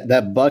think Wow.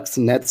 that Bucks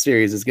Nets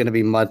series is going to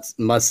be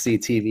must see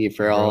TV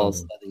for all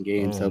Bro. 7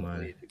 games. Oh Hopefully,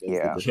 my. if it goes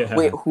Yeah. to Yeah.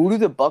 Wait, who do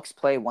the Bucks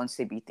play once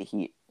they beat the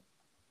Heat?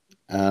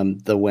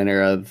 the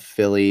winner of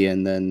Philly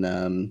and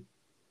then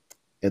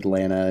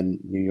Atlanta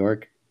and New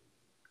York.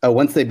 Oh,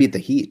 once they beat the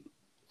Heat.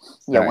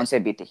 Yeah, Sorry. once they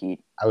beat the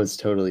Heat. I was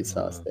totally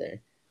sauced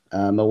there.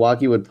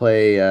 Milwaukee would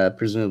play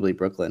presumably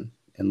Brooklyn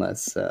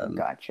unless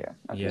Gotcha.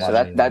 Okay, Yeah, so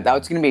that's yeah.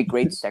 going to be a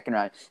great second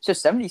round. So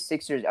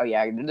 76ers, oh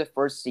yeah, they're the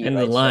first seed. And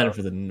right? the line So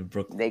for the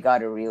Brooklyn. they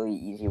got a really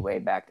easy way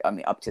back. I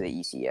mean, up to the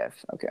ECF.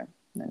 Okay,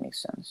 that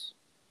makes sense.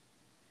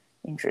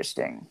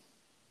 Interesting.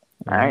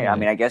 All right. I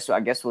mean, I guess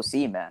we'll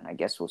see, man. I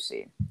guess we'll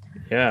see.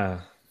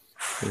 Yeah,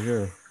 for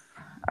sure.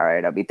 All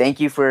right, Abby. Thank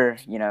you for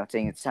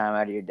taking the time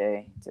out of your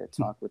day to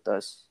talk with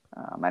us.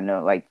 I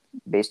know, like,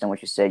 based on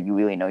what you said, you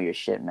really know your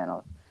shit, man.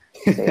 I'll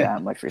say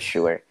that much for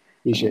sure.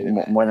 Appreciate it,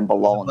 man. More than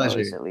Bilal It was a knows,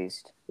 pleasure. at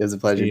least. It was a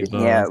pleasure. See you,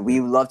 being bro. Yeah, we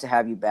would love to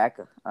have you back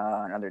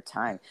another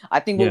time. I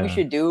think what we Yeah.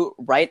 should do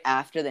right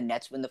after the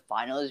Nets win the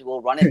finals,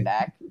 we'll run it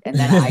back, and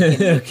then I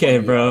can. Okay,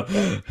 bro.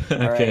 Okay, All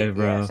Okay, right.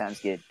 bro. Yeah, sounds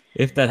good.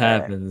 If that All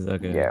right. happens,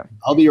 okay. Yeah.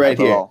 I'll be right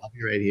That's here. all. I'll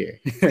be right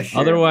here. Sure,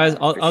 Otherwise,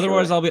 man,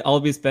 for sure. I'll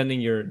be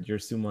spending your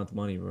Sue-month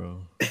money,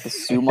 bro. The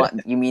Suma,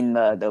 you mean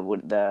the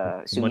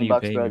money Sumi you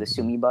bucks, pay bro? me, The bro.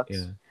 Sumi bucks.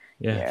 Yeah.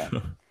 Yeah.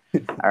 Bro.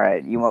 All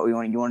right. You want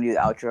to do the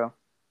outro?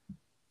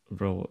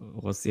 Bro,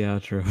 what's the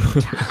outro?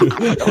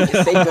 Don't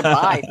just say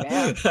goodbye,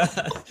 man.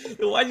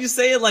 Why'd you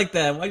say it like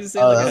that? Why'd you say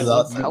it Oh, like that that? was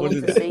What- awesome. Tell what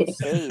them is to it?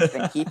 stay safe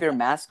and keep your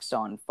masks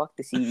on. Fuck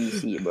the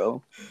CDC,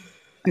 bro.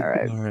 All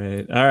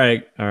right.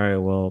 All right.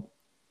 Well,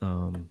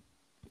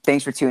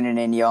 Thanks for tuning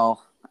in,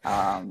 y'all,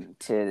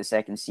 to the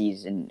second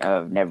season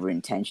of Never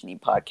Intentionally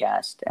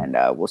podcast. And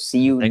we'll see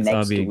you thanks,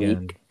 next Abby, week.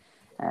 again.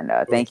 And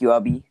thank you,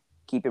 Abby.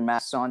 Keep your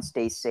masks on.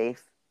 Stay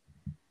safe.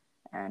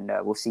 And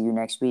we'll see you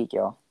next week,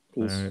 y'all.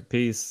 Peace. All right.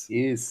 Peace.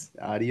 Peace.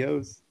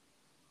 Adios.